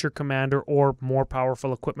to hit your commander or more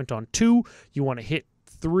powerful equipment on 2. You want to hit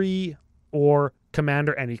 3 or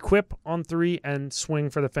commander and equip on 3 and swing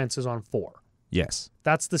for the fences on 4. Yes.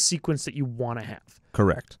 That's the sequence that you want to have.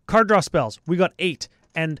 Correct. Card draw spells. We got 8.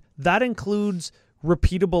 And that includes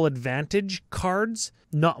repeatable advantage cards,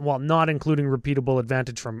 not including repeatable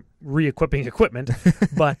advantage from re-equipping equipment,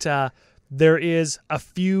 but there is a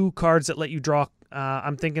few cards that let you draw.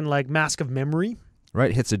 I'm thinking like Mask of Memory.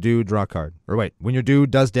 Right, hits a dude, draw a card. Or wait, when your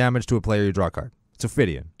dude does damage to a player, you draw a card. It's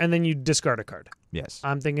Ophidian. And then you discard a card. Yes.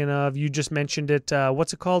 I'm thinking of, you just mentioned it,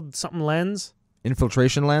 what's it called? Something Lens?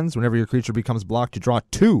 Infiltration Lens, whenever your creature becomes blocked, you draw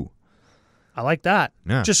 2. I like that.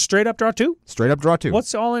 Yeah. Just straight up draw 2? Straight up draw 2.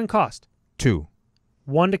 What's the all-in cost? 2.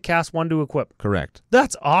 1 to cast, 1 to equip. Correct.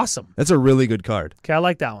 That's awesome. That's a really good card. Okay, I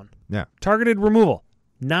like that one. Yeah. Targeted removal,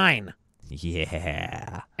 9.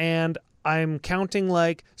 Yeah. And I'm counting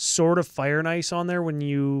like Sword of Fire and Ice on there. When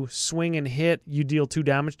you swing and hit, you deal 2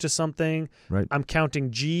 damage to something. Right. I'm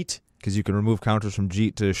counting Jeet. Because you can remove counters from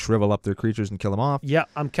Jeet to shrivel up their creatures and kill them off. Yeah,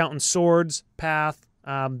 I'm counting Swords, Path,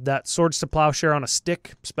 that Swords to Plowshare on a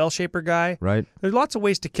stick, Spell Shaper guy. Right. There's lots of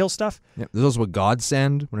ways to kill stuff. Yeah. There's also a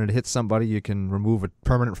Godsend. When it hits somebody, you can remove a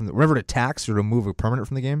permanent from the... Whenever it attacks, you remove a permanent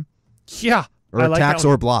from the game. Yeah. Or I like attacks that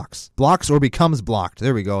one. or blocks. Blocks or becomes blocked.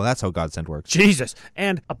 There we go. That's how Godsend works. Jesus.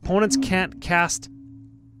 And opponents can't cast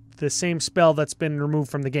the same spell that's been removed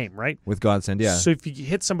from the game, right? With Godsend, yeah. So if you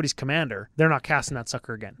hit somebody's commander, they're not casting that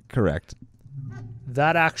sucker again. Correct.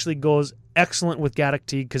 That actually goes excellent with Gaddock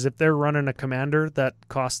Teeg because if they're running a commander that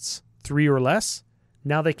costs 3 or less,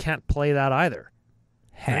 now they can't play that either.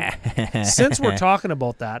 Right? Since we're talking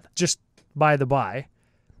about that, just by the by,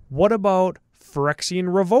 what about Phyrexian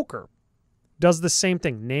Revoker? Does the same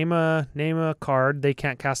thing. Name a card, they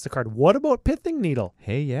can't cast the card. What about Pithing Needle?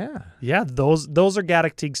 Hey, yeah. Yeah, those are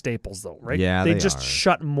Gaddock Teeg staples though, right? Yeah, they they just are.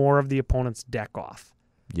 shut more of the opponent's deck off.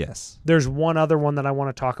 Yes. There's one other one that I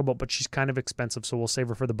want to talk about, but she's kind of expensive, so we'll save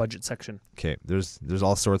her for the budget section. Okay, there's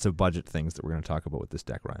all sorts of budget things that we're going to talk about with this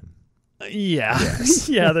deck, Ryan. Yeah. Yes.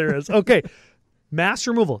 Yeah, there is. Okay. Mass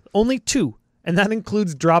removal. Only 2. And that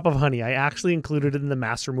includes Drop of Honey. I actually included it in the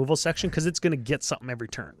mass removal section because it's going to get something every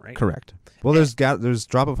turn, right? Correct. Well, there's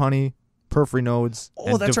Drop of Honey, Periphery Nodes,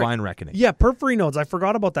 and that's Divine right. Reckoning. Yeah, Periphery Nodes. I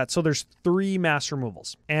forgot about that. So there's 3 mass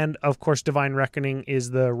removals. And, of course, Divine Reckoning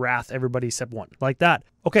is the Wrath everybody except 1. Like that.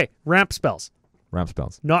 Okay, ramp spells. Ramp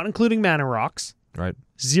spells. Not including mana rocks. Right.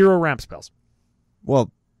 0 ramp spells.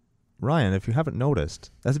 Well, Ryan, if you haven't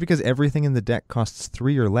noticed, that's because everything in the deck costs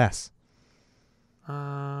 3 or less.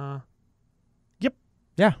 Yep.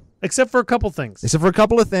 Yeah. Except for a couple things. Except for a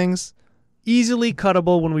couple of things. Easily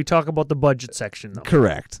cuttable when we talk about the budget section, though.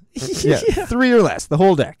 Correct. Yeah. 3 or less, the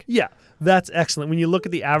whole deck. Yeah, that's excellent. When you look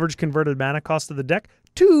at the average converted mana cost of the deck,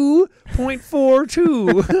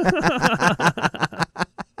 2.42.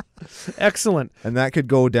 Excellent. And that could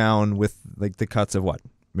go down with like the cuts of what?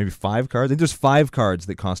 Maybe 5 cards? I think there's 5 cards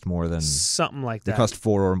that cost more than... Something like They that. cost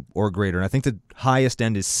 4 or greater. And I think the highest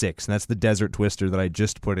end is 6, and that's the Desert Twister that I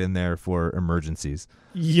just put in there for emergencies.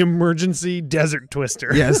 Emergency Desert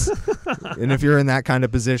Twister. Yes. And if you're in that kind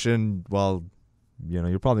of position, well,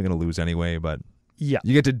 you're probably going to lose anyway, but Yeah.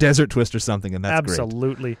 you get to Desert Twister something, and that's great.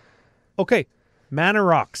 Absolutely. Okay, mana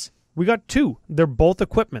rocks. We got 2. They're both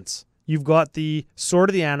equipments. You've got the Sword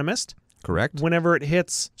of the Animist. Correct. Whenever it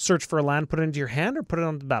hits, search for a land, put it into your hand, or put it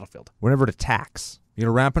on the battlefield. Whenever it attacks. You get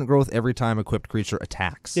a rampant growth every time equipped creature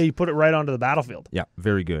attacks. Yeah, you put it right onto the battlefield. Yeah,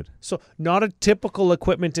 very good. So not a typical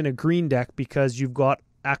equipment in a green deck because you've got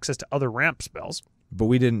access to other ramp spells. But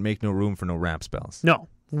we didn't make no room for no ramp spells. No,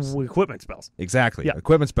 equipment spells. Exactly. Yeah.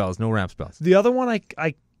 Equipment spells, no ramp spells. The other one,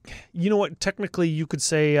 I you know what? Technically, you could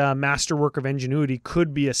say Masterwork of Ingenuity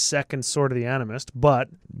could be a second Sword of the Animist, but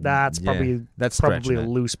that's probably a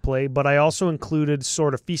loose play. But I also included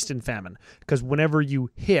Sword of Feast and Famine because whenever you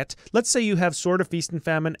hit, let's say you have Sword of Feast and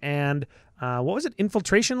Famine and what was it?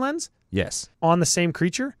 Infiltration Lens? Yes. On the same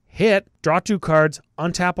creature, hit, draw 2 cards,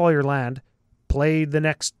 untap all your land, play the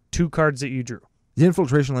next 2 cards that you drew. The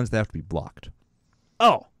infiltration lens, they have to be blocked.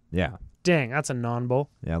 Oh. Yeah. Dang, that's a non-bow.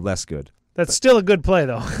 Yeah, less good. That's still a good play,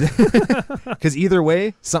 though. Because either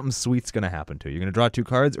way, something sweet's going to happen to you. You're going to draw 2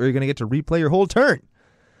 cards, or you're going to get to replay your whole turn.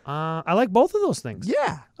 I like both of those things.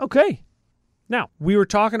 Yeah. Okay. Now, we were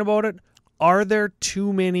talking about it. Are there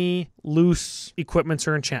too many loose equipments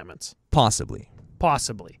or enchantments? Possibly.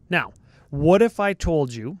 Possibly. Now, what if I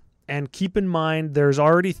told you, and keep in mind there's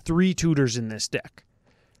already 3 tutors in this deck.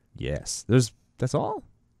 Yes. That's all?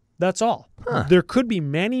 That's all. Huh. There could be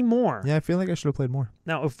many more. Yeah, I feel like I should have played more.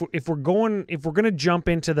 Now, if we're going to jump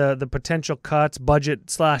into the potential cuts,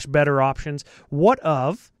 budget / better options, what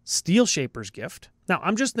of Steel Shaper's Gift? Now,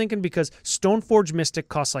 I'm just thinking because Stoneforge Mystic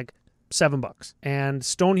costs like $7, and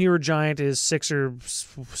Stone Hero Giant is $6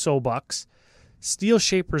 or so bucks. Steel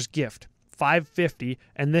Shaper's Gift, $5.50,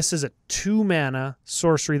 and this is a 2 mana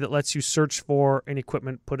sorcery that lets you search for an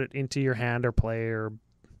equipment, put it into your hand or play or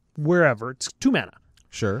wherever. It's 2 mana.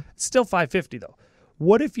 Sure. It's still $5.50 though.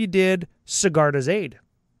 What if you did Sigarda's Aid?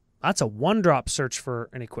 That's a 1-drop search for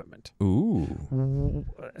an equipment. Ooh.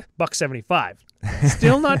 $1.75.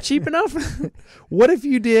 Still not cheap enough? What if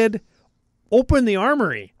you did Open the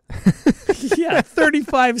Armory? Yeah,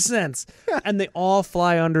 35 cents. And they all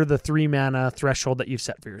fly under the 3 mana threshold that you've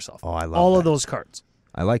set for yourself. Oh, I love all that. of those cards.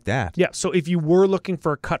 I like that. Yeah, so if you were looking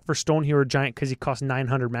for a cut for Stone Hero Giant because he costs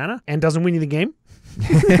 900 mana and doesn't win you the game,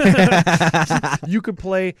 you could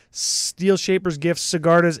play Steel Shaper's Gift,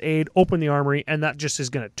 Sigarda's Aid, Open the Armory, and that just is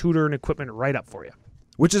going to tutor an equipment right up for you.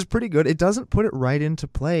 Which is pretty good. It doesn't put it right into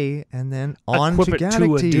play and then on Equip to it Gaddock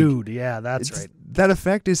to a Teeg. dude. Yeah, that's right. That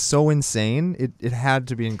effect is so insane, it had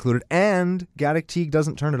to be included. And Gaddock Teeg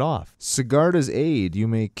doesn't turn it off. Sigarda's Aid. You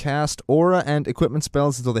may cast aura and equipment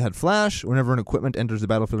spells as though they had flash. Whenever an equipment enters the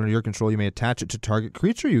battlefield under your control, you may attach it to target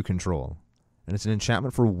creature you control. And it's an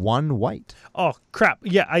enchantment for 1 white. Oh, crap.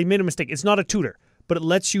 Yeah, I made a mistake. It's not a tutor, but it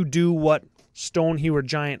lets you do what Stone Hero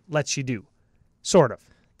Giant lets you do. Sort of.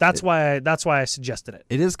 That's why I suggested it.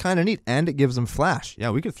 It is kind of neat, and it gives them flash. Yeah,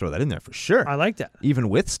 we could throw that in there for sure. I like that. Even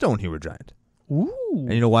with Stone Hero Giant. Ooh.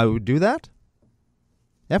 And you know why we would do that?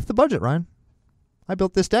 F the budget, Ryan. I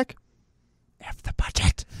built this deck. F the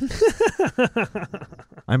budget.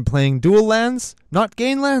 I'm playing dual lands, not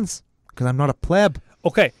gain lands, because I'm not a pleb.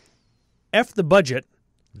 Okay. F the budget.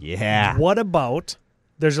 Yeah. What about,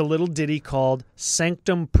 there's a little ditty called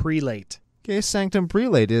Sanctum Prelate. Okay, Sanctum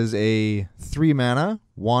Prelate is a 3 mana,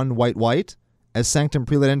 1 white. As Sanctum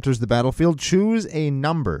Prelate enters the battlefield, choose a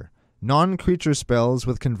number. Non-creature spells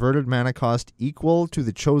with converted mana cost equal to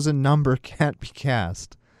the chosen number can't be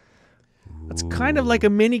cast. That's kind of like a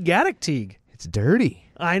mini Gaddock Teeg. It's dirty.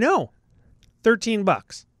 I know.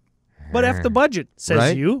 $13. But F the budget, says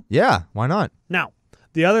right? you. Yeah, why not? Now,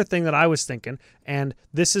 the other thing that I was thinking, and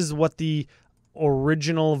this is what the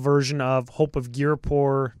original version of Hope of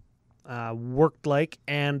Girapur worked like,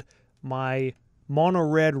 and my mono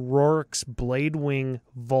red Rorik's Bladewing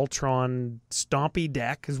Voltron Stompy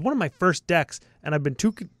deck is one of my first decks, and I've been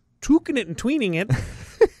tweaking it and tweaking it,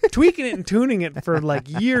 tweaking it and tuning it for like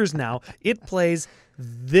years now. It plays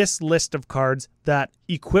this list of cards that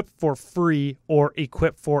equip for free or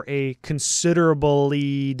equip for a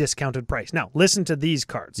considerably discounted price. Now, listen to these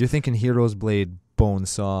cards. You're thinking Hero's Blade, Bone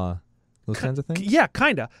Saw, those kinds of things? Yeah,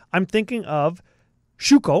 kind of. I'm thinking of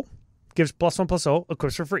Shuko, gives +1/+0,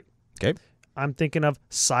 equips for free. Okay. I'm thinking of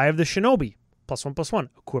Sigh of the Shinobi, +1/+1,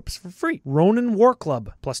 equips for free. Ronin War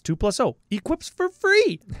Club, +2/+0, equips for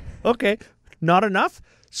free. Okay, not enough?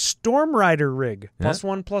 Storm Rider Rig,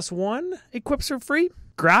 +1/+1, equips for free.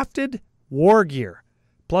 Grafted War Gear,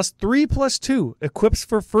 +3/+2, equips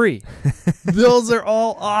for free. Those are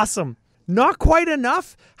all awesome. Not quite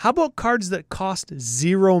enough? How about cards that cost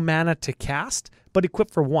 0 mana to cast, but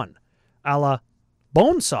equip for 1, a la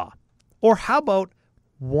Bonesaw? Or how about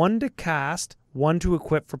 1 to cast, 1 to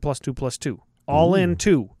equip for +2/+2? All in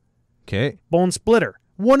 2. Okay. Bone Splitter,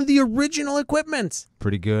 one of the original equipments.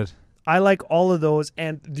 Pretty good. I like all of those,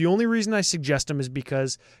 and the only reason I suggest them is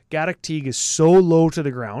because Gaddock Teeg is so low to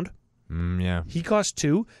the ground. Yeah. He costs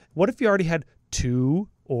 2. What if you already had 2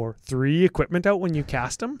 or 3 equipment out when you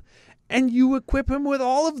cast him, and you equip him with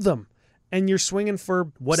all of them, and you're swinging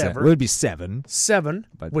for whatever. It would be 7. 7,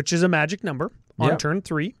 But- which is a magic number on Yep. turn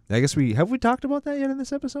 3. I guess we talked about that yet in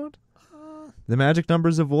this episode? The magic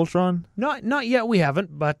numbers of Voltron? Not yet, we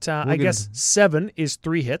haven't, but I We'll get guess 7 is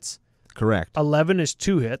 3 hits, Correct. 11 is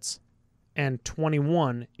 2 hits, and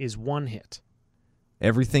 21 is 1 hit.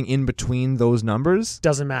 Everything in between those numbers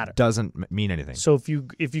Doesn't matter. doesn't mean anything. So if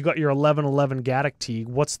you got your 11-11 Gaddock Teeg,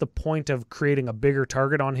 what's the point of creating a bigger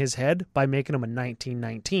target on his head by making him a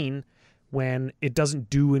 19-19 when it doesn't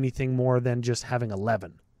do anything more than just having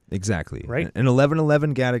 11? Exactly. Right? An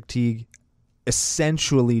 11-11 Gaddock Teeg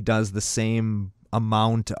essentially does the same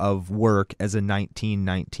amount of work as a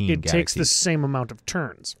 19-19 It Gaddock takes the Teeg. same amount of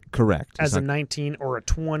turns Correct. as It's a not- 19 or a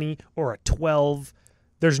 20 or a 12.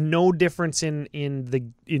 There's no difference in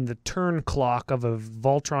the turn clock of a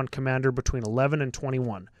Voltron commander between 11 and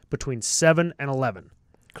 21, between 7 and 11.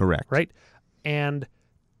 Correct. Right? And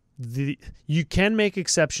you can make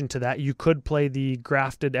exception to that. You could play the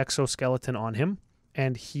grafted exoskeleton on him,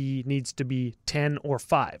 and he needs to be 10 or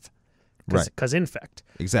 5 Right. because infect.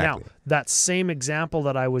 Exactly. Now, that same example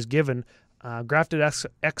that I was given, grafted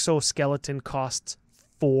exoskeleton costs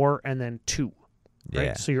 4 and then 2. Right?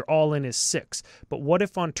 Yeah. So your all-in is 6. But what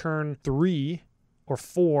if on turn 3 or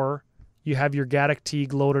 4 you have your Gaddock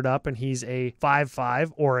Teeg loaded up and he's a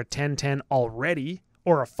 5-5 or a 10-10 already,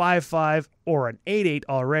 or a 5-5 or an 8-8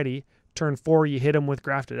 already? Turn 4 you hit him with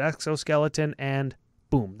grafted exoskeleton and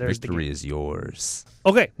boom, there's Victory the game. is yours.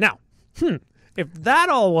 Okay, now, if that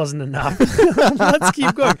all wasn't enough, let's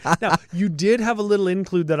keep going. Now, you did have a little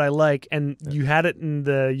include that I like, and you had it in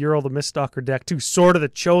the Ural the Miststalker deck too, Sword of the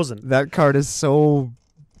Chosen. That card is so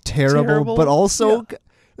terrible. But also,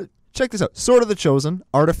 check this out. Sword of the Chosen,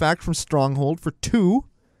 artifact from Stronghold for 2,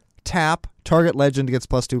 tap, target legend gets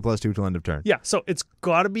 +2/+2 till end of turn. Yeah, so it's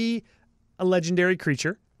got to be a legendary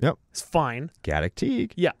creature. Yep. It's fine. Gaddock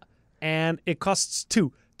Teeg. Yeah. And it costs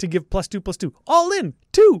 2 to give +2/+2. All in,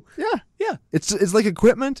 2. Yeah. Yeah. It's like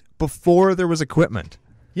equipment before there was equipment.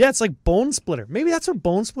 Yeah, it's like Bone Splitter. Maybe that's what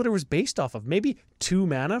Bone Splitter was based off of. Maybe 2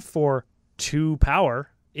 mana for 2 power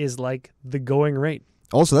is like the going rate.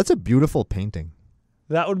 Also, that's a beautiful painting.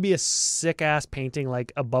 That would be a sick-ass painting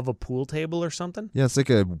like above a pool table or something. Yeah, it's like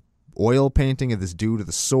a oil painting of this dude with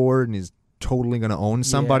a sword, and he's totally going to own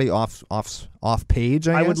somebody off page,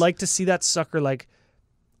 I guess. would like to see that sucker like,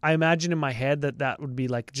 I imagine in my head that would be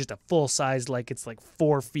like just a full size, like it's like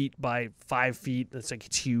 4 feet by 5 feet. It's like,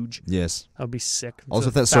 it's huge. Yes. That would be sick. Also,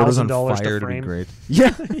 if It's that sword was on $1,000 to fire, it'd be frame. great.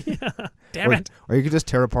 Yeah. Yeah. Damn it. Or you could just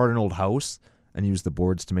tear apart an old house and use the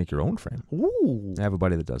boards to make your own frame. Ooh. I have a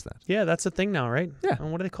buddy that does that. Yeah, that's a thing now, right? Yeah.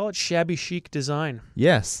 And what do they call it? Shabby chic design.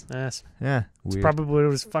 Yes. That's Yeah. Weird. probably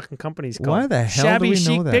what his fucking company's called. Why the hell Shabby do we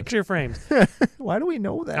chic know that? picture frames. Why do we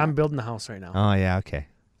know that? I'm building the house right now. Oh, yeah, okay.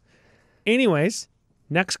 Anyways,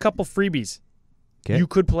 next couple freebies. Okay. You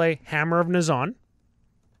could play Hammer of Nazan.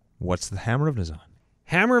 What's the Hammer of Nazan?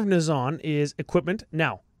 Hammer of Nazan is equipment.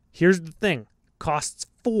 Now, here's the thing. Costs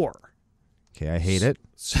 4. Okay, I hate it.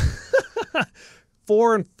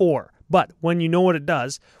 4 and 4. But when you know what it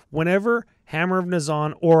does, whenever Hammer of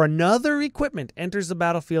Nazan or another equipment enters the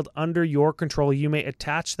battlefield under your control, you may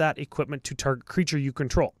attach that equipment to target creature you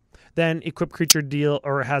control. Then equip creature deal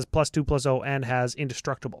or has +2/+0 and has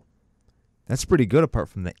indestructible. That's pretty good apart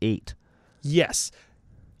from the 8. Yes.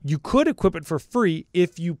 You could equip it for free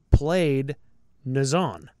if you played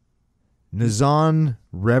Nazan. Nazan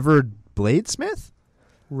Revered Bladesmith?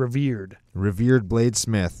 Revered. Revered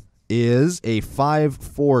Bladesmith is a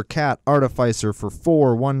 5/4 cat artificer for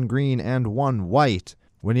 4, 1 green, and 1 white.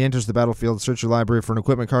 When he enters the battlefield, search your library for an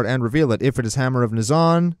equipment card and reveal it. If it is Hammer of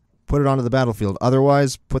Nazan, put it onto the battlefield.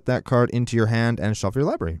 Otherwise, put that card into your hand and shuffle your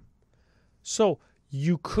library. So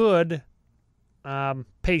you could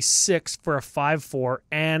pay 6 for a 5/4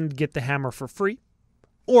 and get the hammer for free,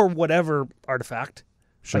 or whatever artifact.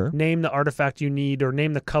 Sure. Like name the artifact you need or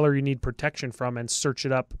name the color you need protection from and search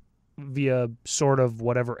it up via sort of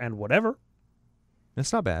whatever and whatever.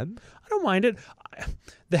 That's not bad. I don't mind it.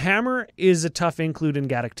 The hammer is a tough include in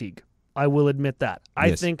Gaddock Teeg. I will admit that. I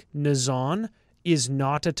Yes. think Nazan is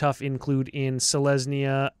not a tough include in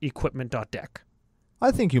Selesnya equipment.deck.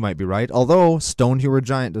 I think you might be right. Although Stonehewer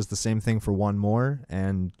Giant does the same thing for 1 more,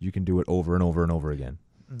 and you can do it over and over and over again.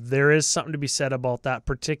 There is something to be said about that,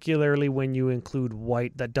 particularly when you include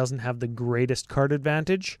white that doesn't have the greatest card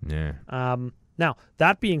advantage. Yeah. Now,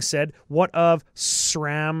 that being said, what of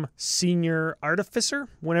SRAM Senior Artificer?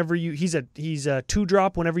 He's a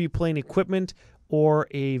 2-drop whenever you play an equipment or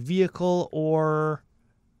a vehicle or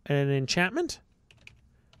an enchantment,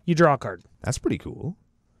 you draw a card. That's pretty cool.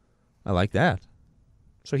 I like that.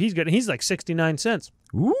 So he's good. He's like 69 cents.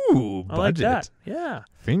 Ooh, budget. I like that. Yeah.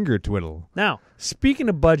 Finger twiddle. Now, speaking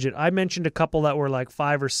of budget, I mentioned a couple that were like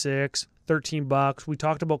 $5 or $6, $13. We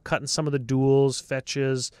talked about cutting some of the duels,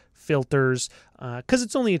 fetches, filters, because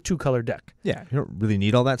it's only a 2-color deck. Yeah, you don't really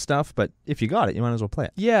need all that stuff, but if you got it, you might as well play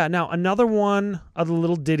it. Yeah. Now, another one of the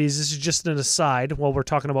little ditties, this is just an aside while we're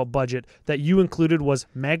talking about budget, that you included was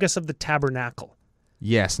Magus of the Tabernacle.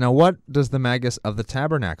 Yes. Now, what does the Magus of the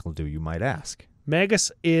Tabernacle do, you might ask?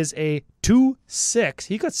 Magus is a 2/6.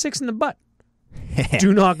 He got 6 in the butt.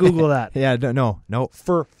 Do not Google that. Yeah, no.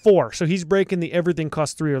 For 4. So he's breaking the everything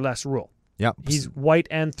costs 3 or less rule. Yep. He's white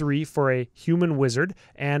and 3 for a human wizard,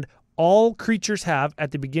 and all creatures have, at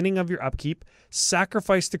the beginning of your upkeep,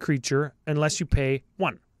 sacrifice the creature unless you pay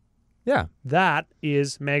 1. Yeah. That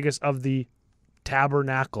is Magus of the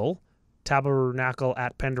Tabernacle. Tabernacle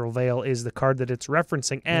at Pendrell Vale is the card that it's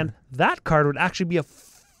referencing, and that card would actually be a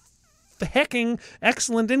hecking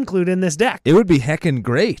excellent include in this deck. It would be heckin'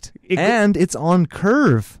 great. And it's on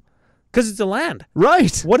curve. Because it's a land.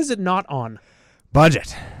 Right. What is it not on?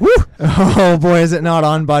 Budget. Woo! Oh boy, is it not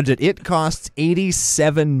on budget. It costs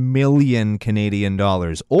 87 million Canadian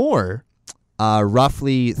dollars, or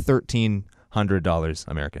roughly $1,300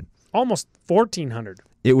 American. Almost $1,400.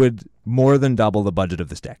 It would more than double the budget of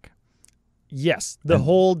this deck. Yes. The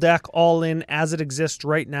whole deck all in as it exists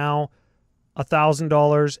right now,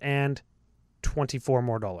 $1,000 and $24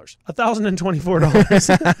 more.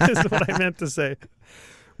 $1,024 is what I meant to say.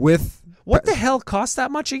 What the hell costs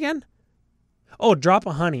that much again? Oh, Drop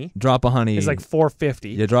of Honey. Drop of Honey is like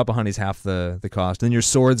 $450. Yeah, Drop of Honey's half the cost. And then your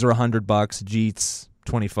swords are $100, Jeets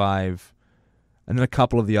 $25, and then a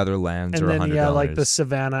couple of the other lands are $100. And then like the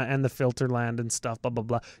Savannah and the Filter Land and stuff. Blah blah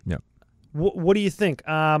blah. Yep. What do you think?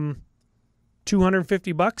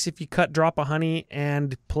 $250 if you cut Drop of Honey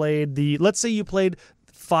and played let's say you played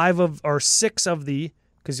 6 of the,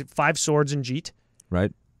 because 5 swords and Jeet.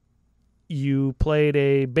 Right. You played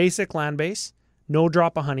a basic land base, no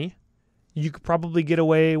Drop of Honey. You could probably get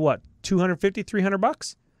away, what, $250,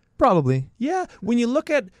 $300? Probably. Yeah. When you look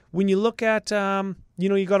at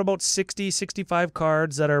you got about 60, 65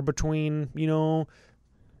 cards that are between, $2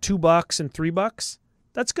 and $3.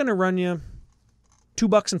 That's going to run you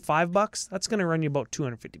 $2 and $5. That's going to run you about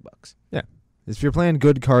 $250. Yeah. If you're playing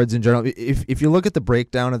good cards in general, if you look at the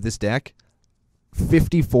breakdown of this deck,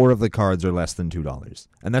 54 of the cards are less than $2,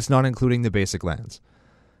 and that's not including the basic lands.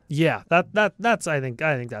 Yeah, that's I think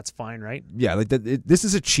that's fine, right? Yeah, like this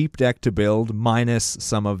is a cheap deck to build, minus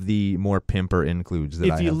some of the more pimper includes that I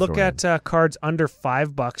have. If you look at cards under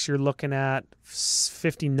 $5, you're looking at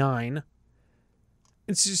 59.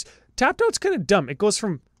 It's just tapped out's kind of dumb. It goes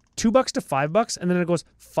from $2 to $5, and then it goes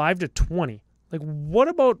 5 to 20. Like, what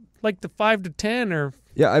about like the 5 to 10 or?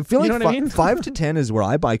 Yeah, I feel like what I mean? 5 to 10 is where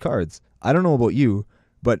I buy cards. I don't know about you,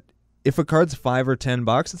 but if a card's $5 or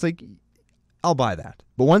 $10, it's like, I'll buy that.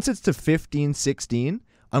 But once it's to 15, 16,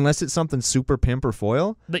 unless it's something super pimp or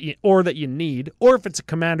foil, that you need, or if it's a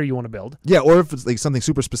commander you want to build. Yeah, or if it's like something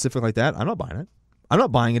super specific like that, I'm not buying it. I'm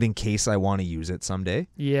not buying it in case I want to use it someday.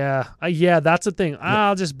 Yeah, that's the thing.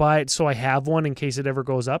 I'll just buy it so I have one in case it ever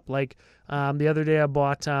goes up. Like the other day I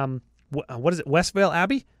bought what is it, Westvale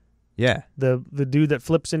Abbey? Yeah. The dude that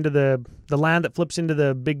flips into the land that flips into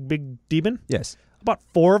the big demon? Yes. I bought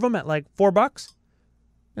 4 of them at like $4.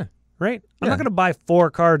 Yeah. Right? I'm Yeah. not going to buy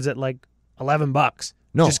 4 cards at like $11.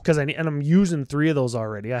 No. Just because and I'm using 3 of those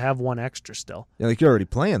already. I have 1 extra still. Yeah, like you're already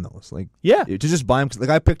playing those. Like, yeah. To just buy them. Like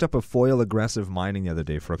I picked up a foil aggressive mining the other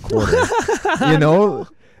day for $0.25.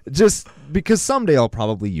 Just because someday I'll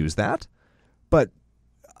probably use that. But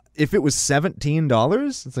if it was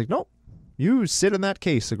 $17, it's like, nope. You sit in that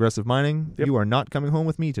case, aggressive mining. Yep. You are not coming home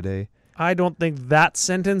with me today. I don't think that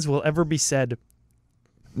sentence will ever be said.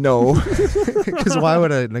 No, because why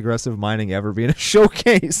would an aggressive mining ever be in a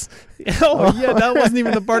showcase? Oh, yeah, that wasn't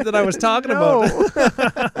even the part that I was talking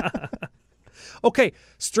about. Okay,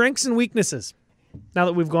 strengths and weaknesses. Now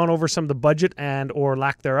that we've gone over some of the budget and or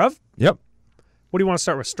lack thereof. Yep. What do you want to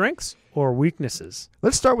start with, strengths or weaknesses?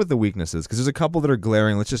 Let's start with the weaknesses, because there's a couple that are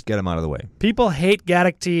glaring. Let's just get them out of the way. People hate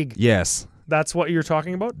Gaddock Teeg. Yes. That's what you're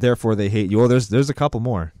talking about? Therefore, they hate you. Well, there's a couple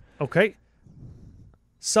more. Okay.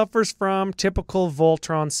 Suffers from typical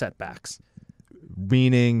Voltron setbacks.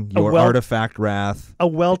 Meaning your artifact wrath. A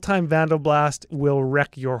well-timed Vandal Blast will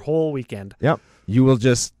wreck your whole weekend. Yep. You will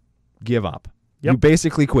just give up. Yep. You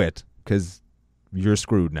basically quit because you're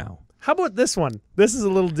screwed now. How about this one? This is a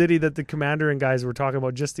little ditty that the Commander and guys were talking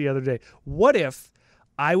about just the other day. What if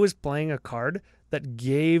I was playing a card that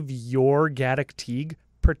gave your Gaddock Teeg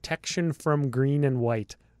protection from green and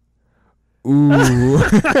white? Ooh.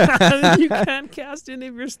 You can't cast any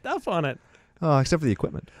of your stuff on it. Oh, except for the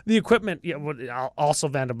equipment. The equipment, yeah, well, I'll also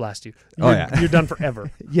Vandablast you. Yeah. You're done forever.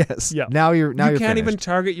 Yes. Yeah. Now you're You can't finished. even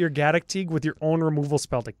target your Gaddock Teeg with your own removal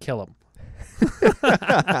spell to kill him.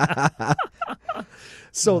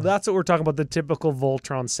 So that's what we're talking about, the typical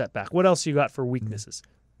Voltron setback. What else you got for weaknesses?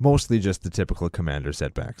 Mostly just the typical commander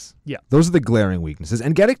setbacks. Yeah. Those are the glaring weaknesses.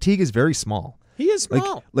 And Gaddock Teeg is very small. He is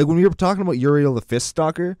small. Like when we were talking about Uriel the Fist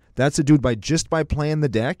Stalker, that's a dude by playing the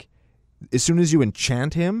deck, as soon as you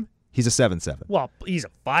enchant him, he's a 7/7. Well, he's a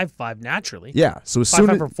 5/5 naturally. Yeah. So as 5/5 soon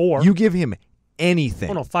as for 4. you give him anything.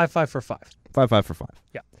 Oh no, 5/5 for 5. 5/5 for 5.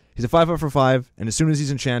 Yeah. He's a 5/5 for 5, and as soon as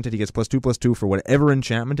he's enchanted, he gets +2/+2 for whatever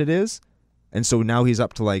enchantment it is. And so now he's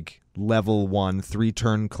up to like level 1,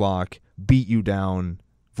 3-turn clock, beat you down,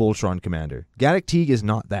 Voltron commander. Gaddock Teeg is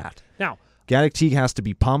not that. Now, Gaddock Teeg has to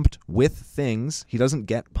be pumped with things. He doesn't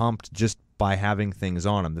get pumped just by having things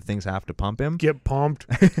on him. The things have to pump him. get pumped.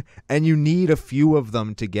 And you need a few of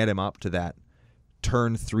them to get him up to that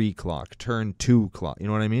turn 3 clock, turn 2 clock. You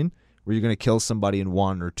know what I mean? Where you're going to kill somebody in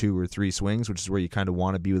 1 or 2 or 3 swings, which is where you kind of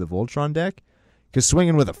want to be with a Voltron deck. Because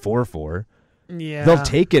swinging with a 4/4, Yeah. they'll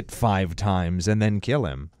take it 5 times and then kill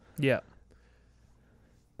him. Yeah.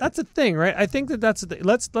 That's a thing, right? I think that's a thing.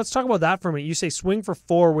 Let's talk about that for a minute. You say swing for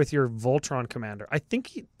 4 with your Voltron commander. I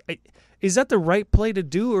think is that the right play to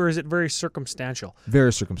do, or is it very circumstantial?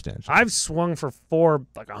 Very circumstantial. I've swung for 4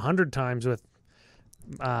 like 100 times with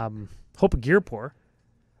Hope of Gearpour.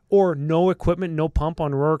 Or no equipment, no pump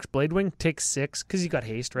on Rorik's Bladewing. Take 6 because you got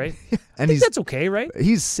haste, right? And I think that's okay, right?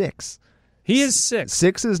 He's 6. He is 6.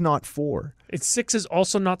 6 is not 4. It's 6 is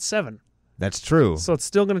also not 7. That's true. So it's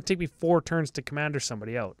still going to take me 4 turns to commander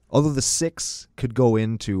somebody out. Although the 6 could go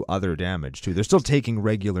into other damage too. They're still taking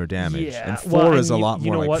regular damage. Yeah. And 4 is a lot you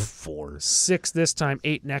more know like what? 4. 6 this time,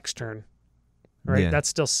 8 next turn. Right? Yeah. That's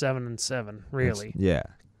still 7 and 7, really. Yeah.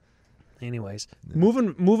 Anyways,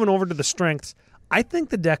 moving over to the strengths, I think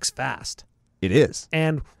the deck's fast. It is.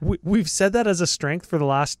 And we've said that as a strength for the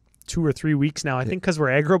last 2 or 3 weeks now. I think because we're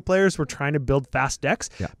aggro players, we're trying to build fast decks.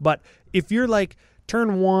 Yeah. But if you're like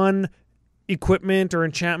turn 1, equipment or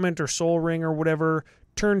enchantment or soul ring or whatever,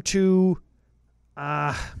 turn 2,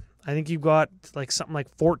 I think you've got like something like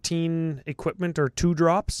 14 equipment or 2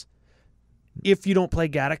 drops. If you don't play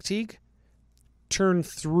Gaddock Teeg, turn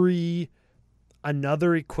 3,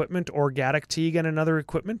 another equipment or Gaddock Teeg and another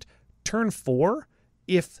equipment. Turn 4,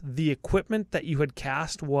 if the equipment that you had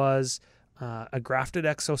cast was a grafted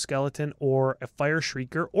exoskeleton or a fire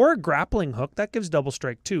shrieker or a grappling hook, that gives double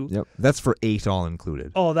strike too. Yep. That's for 8 all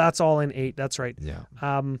included. Oh, that's all in 8. That's right. Yeah.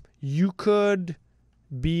 You could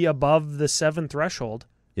be above the 7 threshold.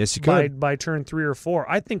 Yes, you could. By turn 3 or 4.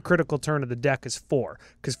 I think critical turn of the deck is 4,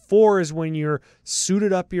 because 4 is when you're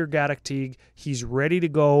suited up your Gaddock Teeg. He's ready to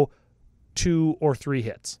go 2 or 3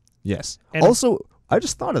 hits. Yes. And also, I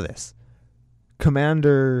just thought of this.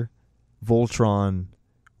 Commander, Voltron,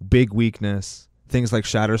 big weakness, things like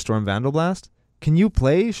Shatterstorm, Vandalblast. Can you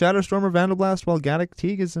play Shatterstorm or Vandalblast while Gaddock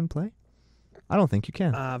Teeg is in play? I don't think you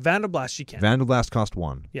can. Vandalblast you can. Vandalblast cost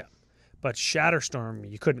 1. Yeah. But Shatterstorm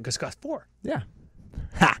you couldn't because it cost 4. Yeah.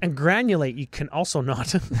 Ha! And Granulate you can also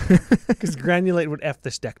not, because Granulate would F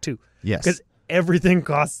this deck too. Yes. Because everything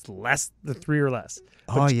costs less than 3 or less.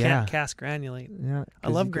 But you yeah. can't cast Granulate. Yeah. I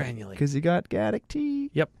love Granulate. Because you got Gaddock Teeg.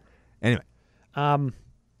 Yep. Anyway.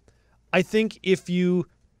 I think if you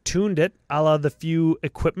tuned it, a la the few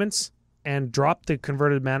equipments, and dropped the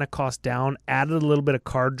converted mana cost down, added a little bit of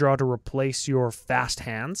card draw to replace your fast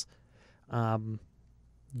hands,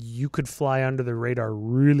 you could fly under the radar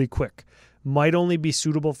really quick. Might only be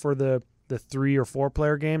suitable for the 3 or 4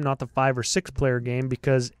 player game, not the 5 or 6 player game,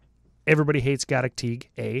 because everybody hates Gaddock Teeg,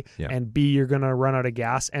 A, Yeah. and B, you're going to run out of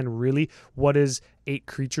gas. And really, what is 8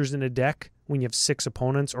 creatures in a deck when you have 6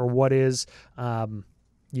 opponents? Or what is, a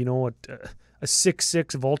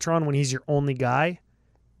 6/6 Voltron when he's your only guy,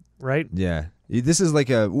 right? Yeah. This is like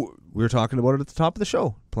we were talking about it at the top of the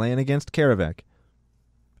show, playing against Karavek.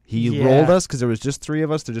 He rolled us because there was just 3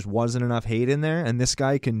 of us. There just wasn't enough hate in there, and this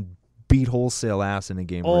guy can beat wholesale ass in a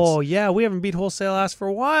game. Oh, yeah, we haven't beat wholesale ass for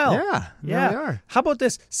a while. Yeah, Yeah. we are. How about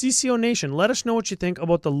this? CCO Nation, let us know what you think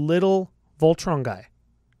about the little Voltron guy.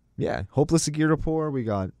 Yeah, Hopeless Agirapur. We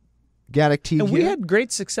got Gaddock Teeg. And we had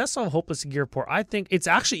great success on Hopeless Gearpour. I think it's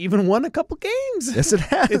actually even won a couple games. Yes, it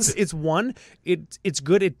has. It's won. It's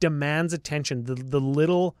good. It demands attention. The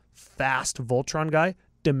little fast Voltron guy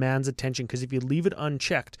demands attention, because if you leave it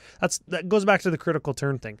unchecked, that goes back to the critical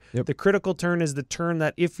turn thing. Yep. The critical turn is the turn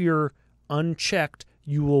that if you're unchecked,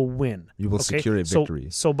 you will win. You will secure a victory.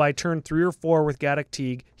 So by turn 3 or 4 with Gaddock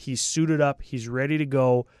Teeg, he's suited up, he's ready to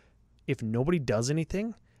go. If nobody does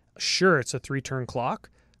anything, sure, it's a 3-turn clock,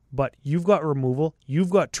 but you've got removal, you've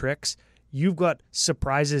got tricks, you've got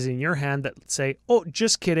surprises in your hand that say, oh,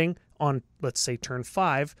 just kidding, on, let's say, turn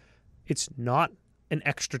 5, it's not an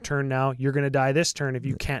extra turn now. You're going to die this turn if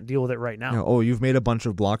you can't deal with it right now. Oh, you've made a bunch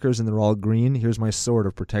of blockers and they're all green. Here's my sword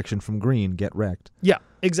of protection from green. Get wrecked. Yeah,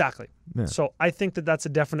 exactly. Yeah. So I think that that's a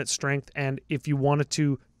definite strength, and if you wanted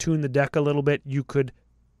to tune the deck a little bit, you could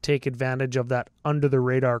take advantage of that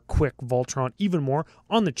under-the-radar quick Voltron even more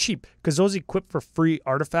on the cheap, because those equip for free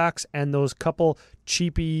artifacts, and those couple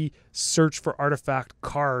cheapy search for artifact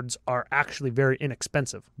cards are actually very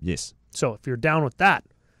inexpensive. Yes. So if you're down with that,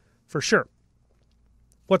 for sure.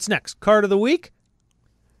 What's next? Card of the week?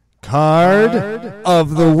 Card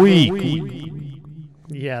of the week.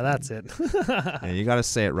 Yeah, that's it. Yeah, you got to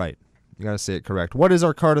say it right. You got to say it correct. What is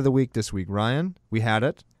our card of the week this week, Ryan? We had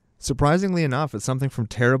it. Surprisingly enough, it's something from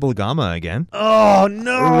Terrible Gamma again. Oh,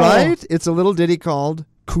 no. Right? It's a little ditty called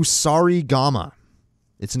Kusari Gamma.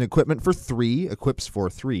 It's an equipment for 3, equips for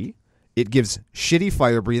 3. It gives shitty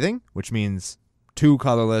fire breathing, which means 2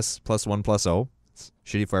 colorless plus 1/0. It's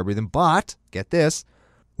shitty fire breathing. But, get this,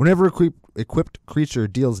 whenever equipped creature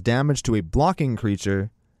deals damage to a blocking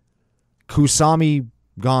creature, Kusami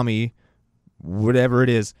Gami, whatever it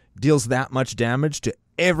is, deals that much damage to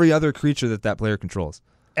every other creature that player controls.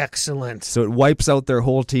 Excellent. So it wipes out their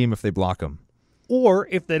whole team if they block them. Or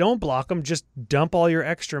if they don't block them, just dump all your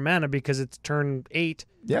extra mana because it's turn 8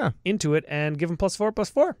 into it and give them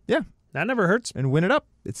 +4/+4. Yeah. That never hurts. And win it up.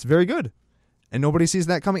 It's very good. And nobody sees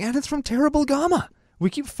that coming. And it's from Terrible Gamma. We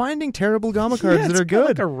keep finding Terrible Gamma cards that are good.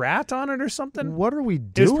 Like a rat on it or something. What are we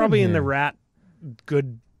doing? It was probably here? in the rat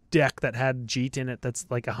good deck that had Jeet in it that's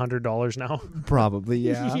like $100 now. Probably,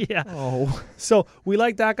 yeah. Yeah. Oh. So we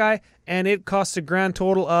like that guy, and it costs a grand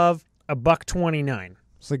total of $1.29.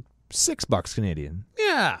 It's like $6 Canadian.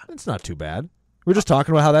 Yeah. That's not too bad. We're just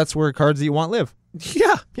talking about how that's where cards that you want live.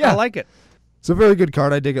 Yeah. I like it. It's a very good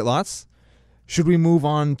card. I dig it lots. Should we move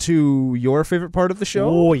on to your favorite part of the show?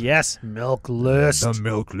 Oh, yes. Milk list. The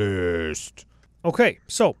milk list. Okay,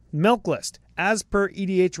 so milk list. As per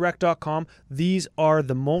EDHREC.com, these are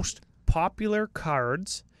the most popular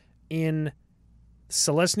cards in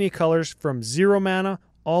Celestia colors from 0 mana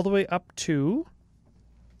all the way up to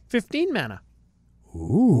 15 mana.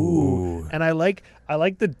 Ooh. And I like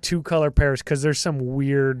the 2 color pairs because there's some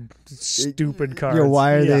weird, stupid cards. Yeah,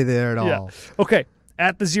 why are they there at all? Yeah. Okay,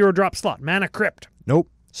 at the 0 drop slot, Mana Crypt. Nope.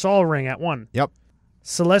 Sol Ring at 1. Yep.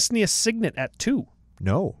 Celestia Signet at 2.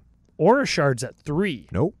 No. Aura Shards at 3.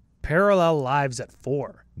 Nope. Parallel Lives at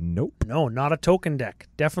 4. Nope. No, not a token deck.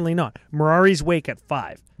 Definitely not. Mirari's Wake at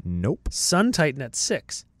 5. Nope. Sun Titan at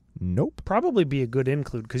 6. Nope. Probably be a good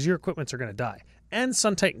include because your equipments are going to die. And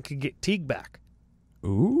Sun Titan could get Teeg back.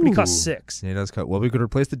 Ooh. But he costs 6. Yeah, he does cut. Well, we could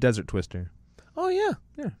replace the Desert Twister. Oh, yeah.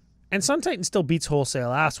 Yeah. And Sun Titan still beats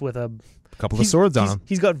wholesale ass with a couple of swords on him.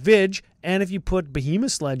 He's got Vig, and if you put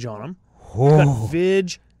Behemoth Sledge on him, he's got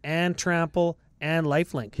Vig and Trample and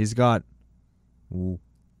Lifelink. He's got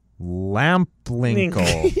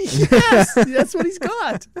Lamplinkle. Yes, that's what he's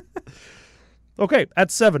got. Okay,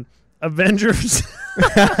 at 7, Avengers.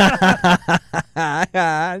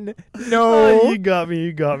 No. You got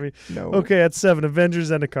me. No. Okay, at 7,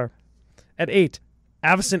 Avengers Zendikar. At 8,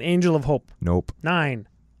 Avacyn Angel of Hope. Nope. 9,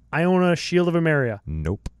 Iona Shield of Emeria.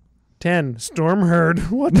 Nope. 10, Storm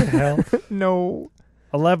Herd. What the hell? No.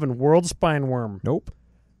 11, World Spine Worm. Nope.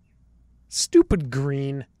 Stupid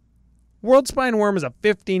green. World Spine Worm is a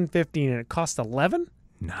 15/15 and it costs 11?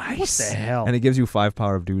 Nice. What the hell? And it gives you 5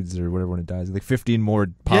 power of dudes or whatever when it dies. Like 15 more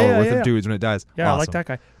power worth of dudes when it dies. Yeah, awesome. I like that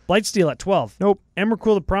guy. Blightsteel at 12. Nope.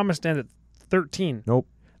 Emrakul the Promised End at 13. Nope.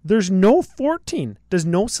 There's no 14. Does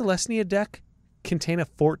no Celestia deck contain a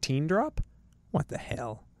 14 drop? What the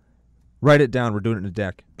hell? Write it down. We're doing it in a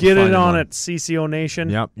deck. Get it on one. it, CCO Nation.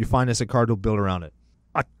 Yep. You find us a card, we'll build around it.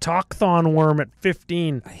 A Tokthon Worm at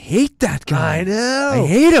 15. I hate that guy. I know. I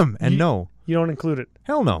hate him. And no. You don't include it.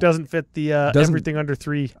 Hell no. Doesn't fit the everything under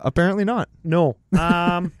 3. Apparently not. No.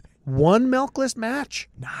 1 milk list match.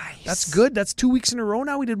 Nice. That's good. That's 2 weeks in a row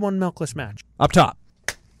now we did 1 milk list match. Up top.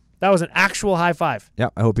 That was an actual high five.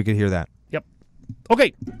 Yep. I hope you could hear that. Yep.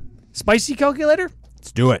 Okay. Spicy calculator?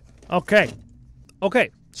 Let's do it. Okay.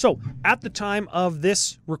 So, at the time of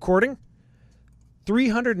this recording,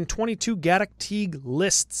 322 Gaddock Teeg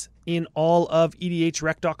lists in all of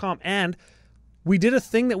EDHREC.com. And we did a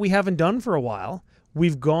thing that we haven't done for a while.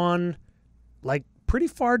 We've gone like pretty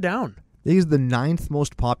far down. He's the 9th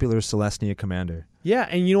most popular Celestia commander. Yeah,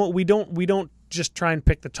 and you know what? We don't just try and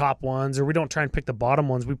pick the top ones, or we don't try and pick the bottom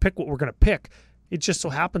ones. We pick what we're going to pick. It just so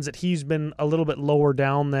happens that he's been a little bit lower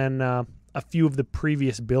down than a few of the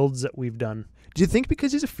previous builds that we've done. Do you think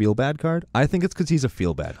because he's a feel-bad card? I think it's because he's a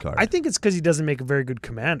feel-bad card. I think it's because he doesn't make a very good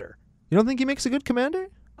commander. You don't think he makes a good commander?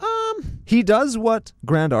 He does what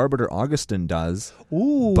Grand Arbiter Augustin does,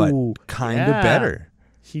 but kind of better.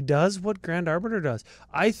 He does what Grand Arbiter does.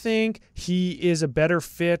 I think he is a better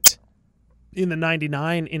fit in the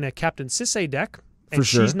 99 in a Captain Sisay deck. And For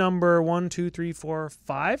sure. She's number 1, 2, 3, 4,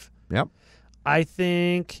 5. Yep. I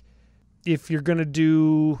think if you're going to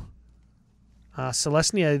do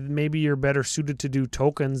Celestia, maybe you're better suited to do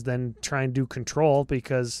tokens than try and do control,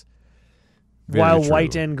 because while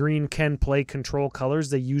white and green can play control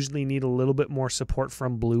colors, they usually need a little bit more support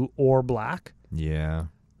from blue or black. Yeah.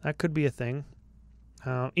 That could be a thing.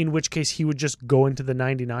 In which case, he would just go into the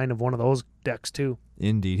 99 of one of those decks, too.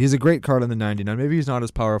 Indeed. He's a great card on the 99. Maybe he's not as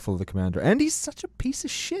powerful as the commander. And he's such a piece of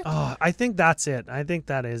shit. Oh, I think that's it. I think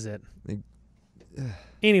that is it.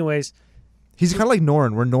 Anyways. He's kind of like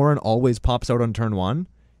Norrin, where Norrin always pops out on turn 1.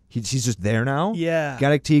 He's just there now. Yeah.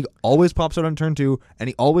 Gaddock Teeg always pops out on turn 2, and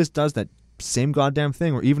he always does that same goddamn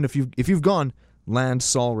thing, where even if you've gone land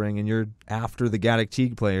Sol Ring and you're after the Gaddock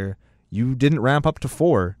Teeg player, you didn't ramp up to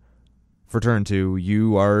 4 for turn 2.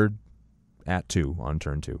 You are at 2 on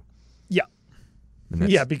turn 2. Yeah.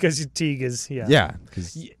 Yeah, because Teeg is, Yeah.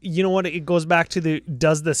 You know what? It goes back to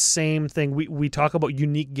does the same thing. We talk about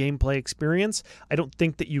unique gameplay experience. I don't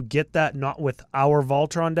think that you get that, not with our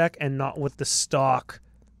Voltron deck and not with the stock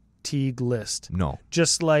Teeg list. No.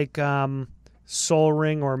 Just like Soul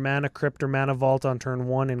Ring or Mana Crypt or Mana Vault on turn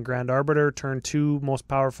 1 in Grand Arbiter. Turn 2, most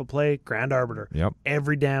powerful play, Grand Arbiter. Yep.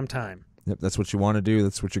 Every damn time. Yep, that's what you want to do.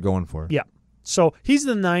 That's what you're going for. Yeah. So he's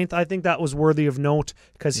the 9th. I think that was worthy of note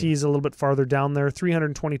because he's a little bit farther down there.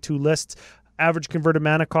 322 lists. Average converted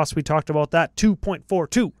mana cost, we talked about that,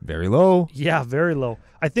 2.42. Very low. Yeah, very low.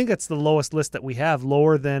 I think that's the lowest list that we have,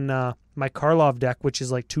 lower than my Karlov deck, which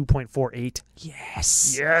is like 2.48.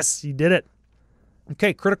 Yes. Yes, you did it.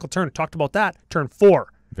 Okay, critical turn. Talked about that. Turn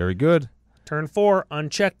 4. Very good. Turn 4,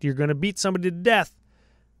 unchecked. You're going to beat somebody to death.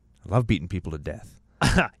 I love beating people to death.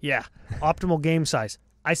 Yeah. Optimal game size.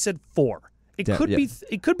 I said 4. It could be.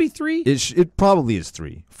 It could be 3. It probably is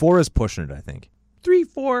 3. 4 is pushing it, I think. 3,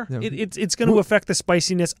 4. Yeah. It's going to affect the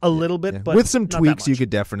spiciness a little bit, but with some not tweaks, that much. you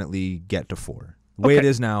could definitely get to 4. The way it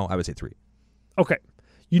is now, I would say 3. Okay.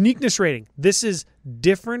 Uniqueness rating. This is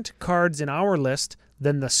different cards in our list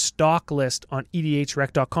than the stock list on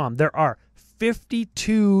edhrec.com. There are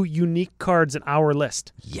 52 unique cards in our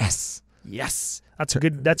list. Yes. Yes. That's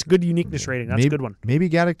good. That's good uniqueness rating. That's a good one. Maybe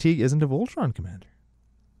Gaddock Teeg isn't a Voltron commander.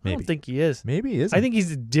 Maybe. I don't think he is. Maybe he isn't. I think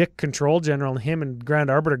he's a dick control general, and him and Grand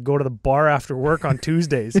Arbiter go to the bar after work on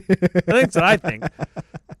Tuesdays. I think that's what I think.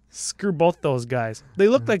 Screw both those guys. They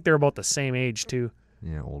look like they're about the same age, too.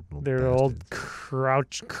 Yeah, old They're bastards. old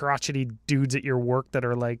crotchety dudes at your work that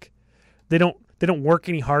are like, they don't work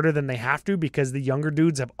any harder than they have to because the younger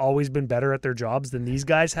dudes have always been better at their jobs than these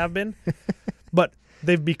guys have been. But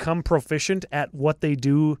they've become proficient at what they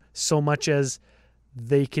do so much as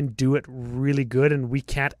they can do it really good and we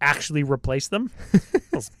can't actually replace them.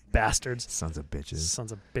 Those bastards. Sons of bitches.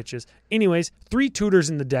 Sons of bitches. Anyways, 3 tutors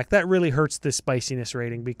in the deck. That really hurts the spiciness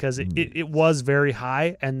rating because it was very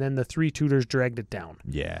high and then the 3 tutors dragged it down.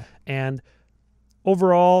 Yeah. And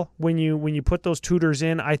overall, when you put those tutors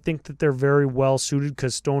in, I think that they're very well suited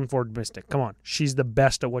because Stoneford Mystic, come on, she's the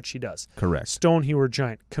best at what she does. Correct. Stonehewer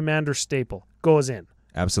Giant, Commander Staple, goes in.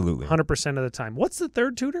 Absolutely. 100% of the time. What's the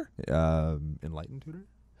third tutor? Enlightened Tutor?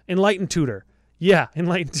 Enlightened Tutor. Yeah,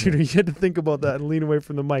 Enlightened Tutor. You had to think about that and lean away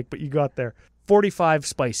from the mic, but you got there. 45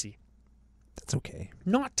 spicy. That's okay.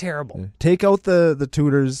 Not terrible. Take out the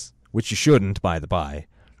tutors, which you shouldn't, by the by.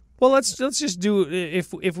 Well, let's just do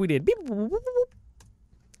if we did.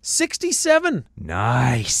 67.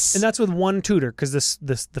 Nice. And that's with 1 tutor because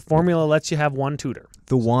the formula lets you have 1 tutor.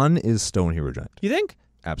 The 1 is Stonehewer Giant. You think?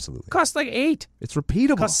 Absolutely. Costs like 8. It's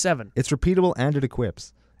repeatable. Costs 7. It's repeatable and it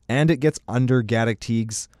equips. And it gets under Gaddock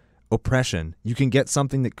Teeg's oppression. You can get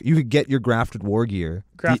something that you could get your grafted war gear.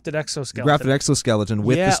 Grafted exoskeleton. Grafted exoskeleton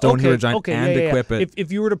with the Stonehewer Giant and equip it.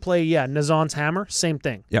 If you were to play, Nazan's Hammer, same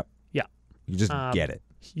thing. Yep. Yeah. You just get it.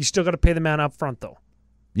 You still got to pay the mana up front, though.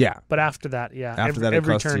 Yeah. But after that,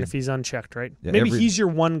 every turn if he's unchecked, right? Yeah, Maybe he's your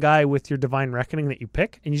one guy with your Divine Reckoning that you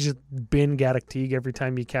pick, and you just bin Gaddock Teeg every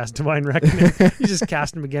time you cast Divine Reckoning. You just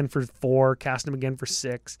cast him again for 4, cast him again for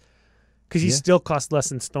 6. Because he still costs less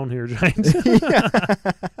than Stonehewer Giant.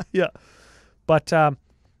 Yeah. But,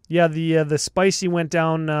 the spicy went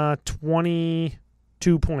down 20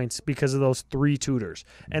 2 points because of those 3 tutors.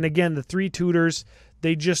 And again, the 3 tutors,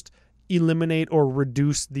 they just eliminate or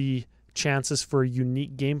reduce the chances for a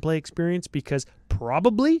unique gameplay experience, because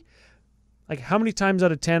probably, like, how many times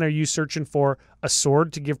out of 10 are you searching for a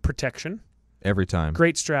sword to give protection? Every time.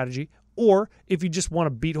 Great strategy. Or if you just want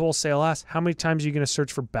to beat wholesale ass, how many times are you going to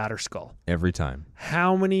search for Batterskull? Every time.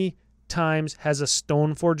 How many times has a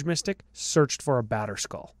Stoneforge Mystic searched for a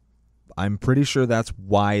Batterskull? I'm pretty sure that's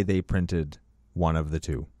why they printed one of the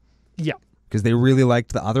 2. Yeah. Because they really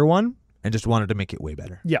liked the other one and just wanted to make it way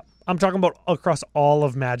better. Yeah. I'm talking about across all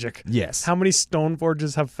of Magic. Yes. How many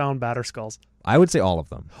Stoneforges have found Batterskulls? I would say all of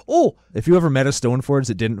them. Oh! If you ever met a Stoneforge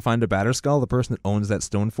that didn't find a Batterskull, the person that owns that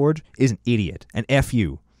Stoneforge is an idiot. And F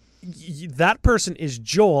you. That person is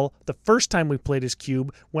Joel. The first time we played his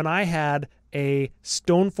cube, when I had a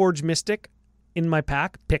Stoneforge Mystic in my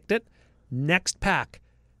pack, picked it. Next pack,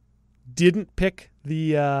 didn't pick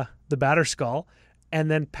the Batterskull,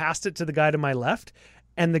 and then passed it to the guy to my left.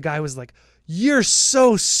 And the guy was like, "You're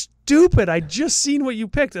so stupid. I just seen what you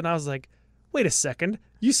picked." And I was like, "Wait a second.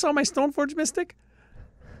 You saw my Stoneforge Mystic?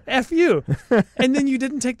 F you." And then you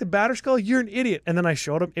didn't take the Batterskull? You're an idiot. And then I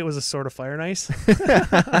showed him. It was a Sword of Fire and Ice.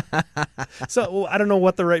 So I don't know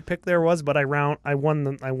what the right pick there was, but I won.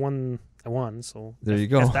 So there you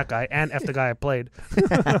go. F that guy, and F the guy I played.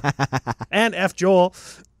 And F Joel.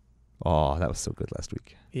 Oh, that was so good last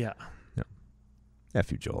week. Yeah.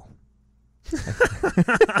 F you, Joel.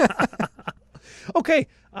 Okay.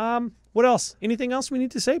 What else? Anything else we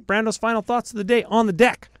need to say? Brando's final thoughts of the day on the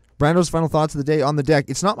deck. Brando's final thoughts of the day on the deck.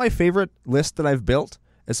 It's not my favorite list that I've built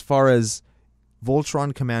as far as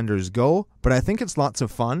Voltron commanders go, but I think it's lots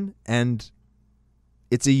of fun, and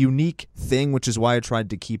it's a unique thing, which is why I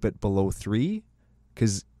tried to keep it below 3,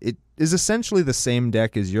 because it is essentially the same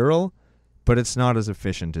deck as Ural, but it's not as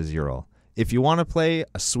efficient as Ural. If you want to play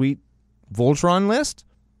a sweet Voltron list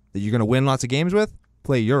that you're going to win lots of games with,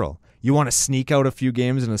 play Ural. You want to sneak out a few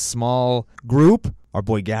games in a small group, our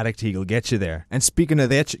boy Gaddock Teeg will get you there. And speaking of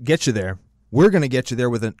that, get you there, we're going to get you there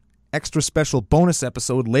with an extra special bonus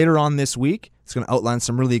episode later on this week. It's going to outline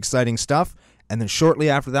some really exciting stuff. And then shortly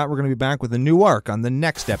after that, we're going to be back with a new arc on the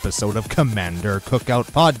next episode of Commander Cookout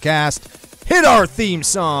Podcast. Hit our theme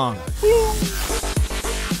song!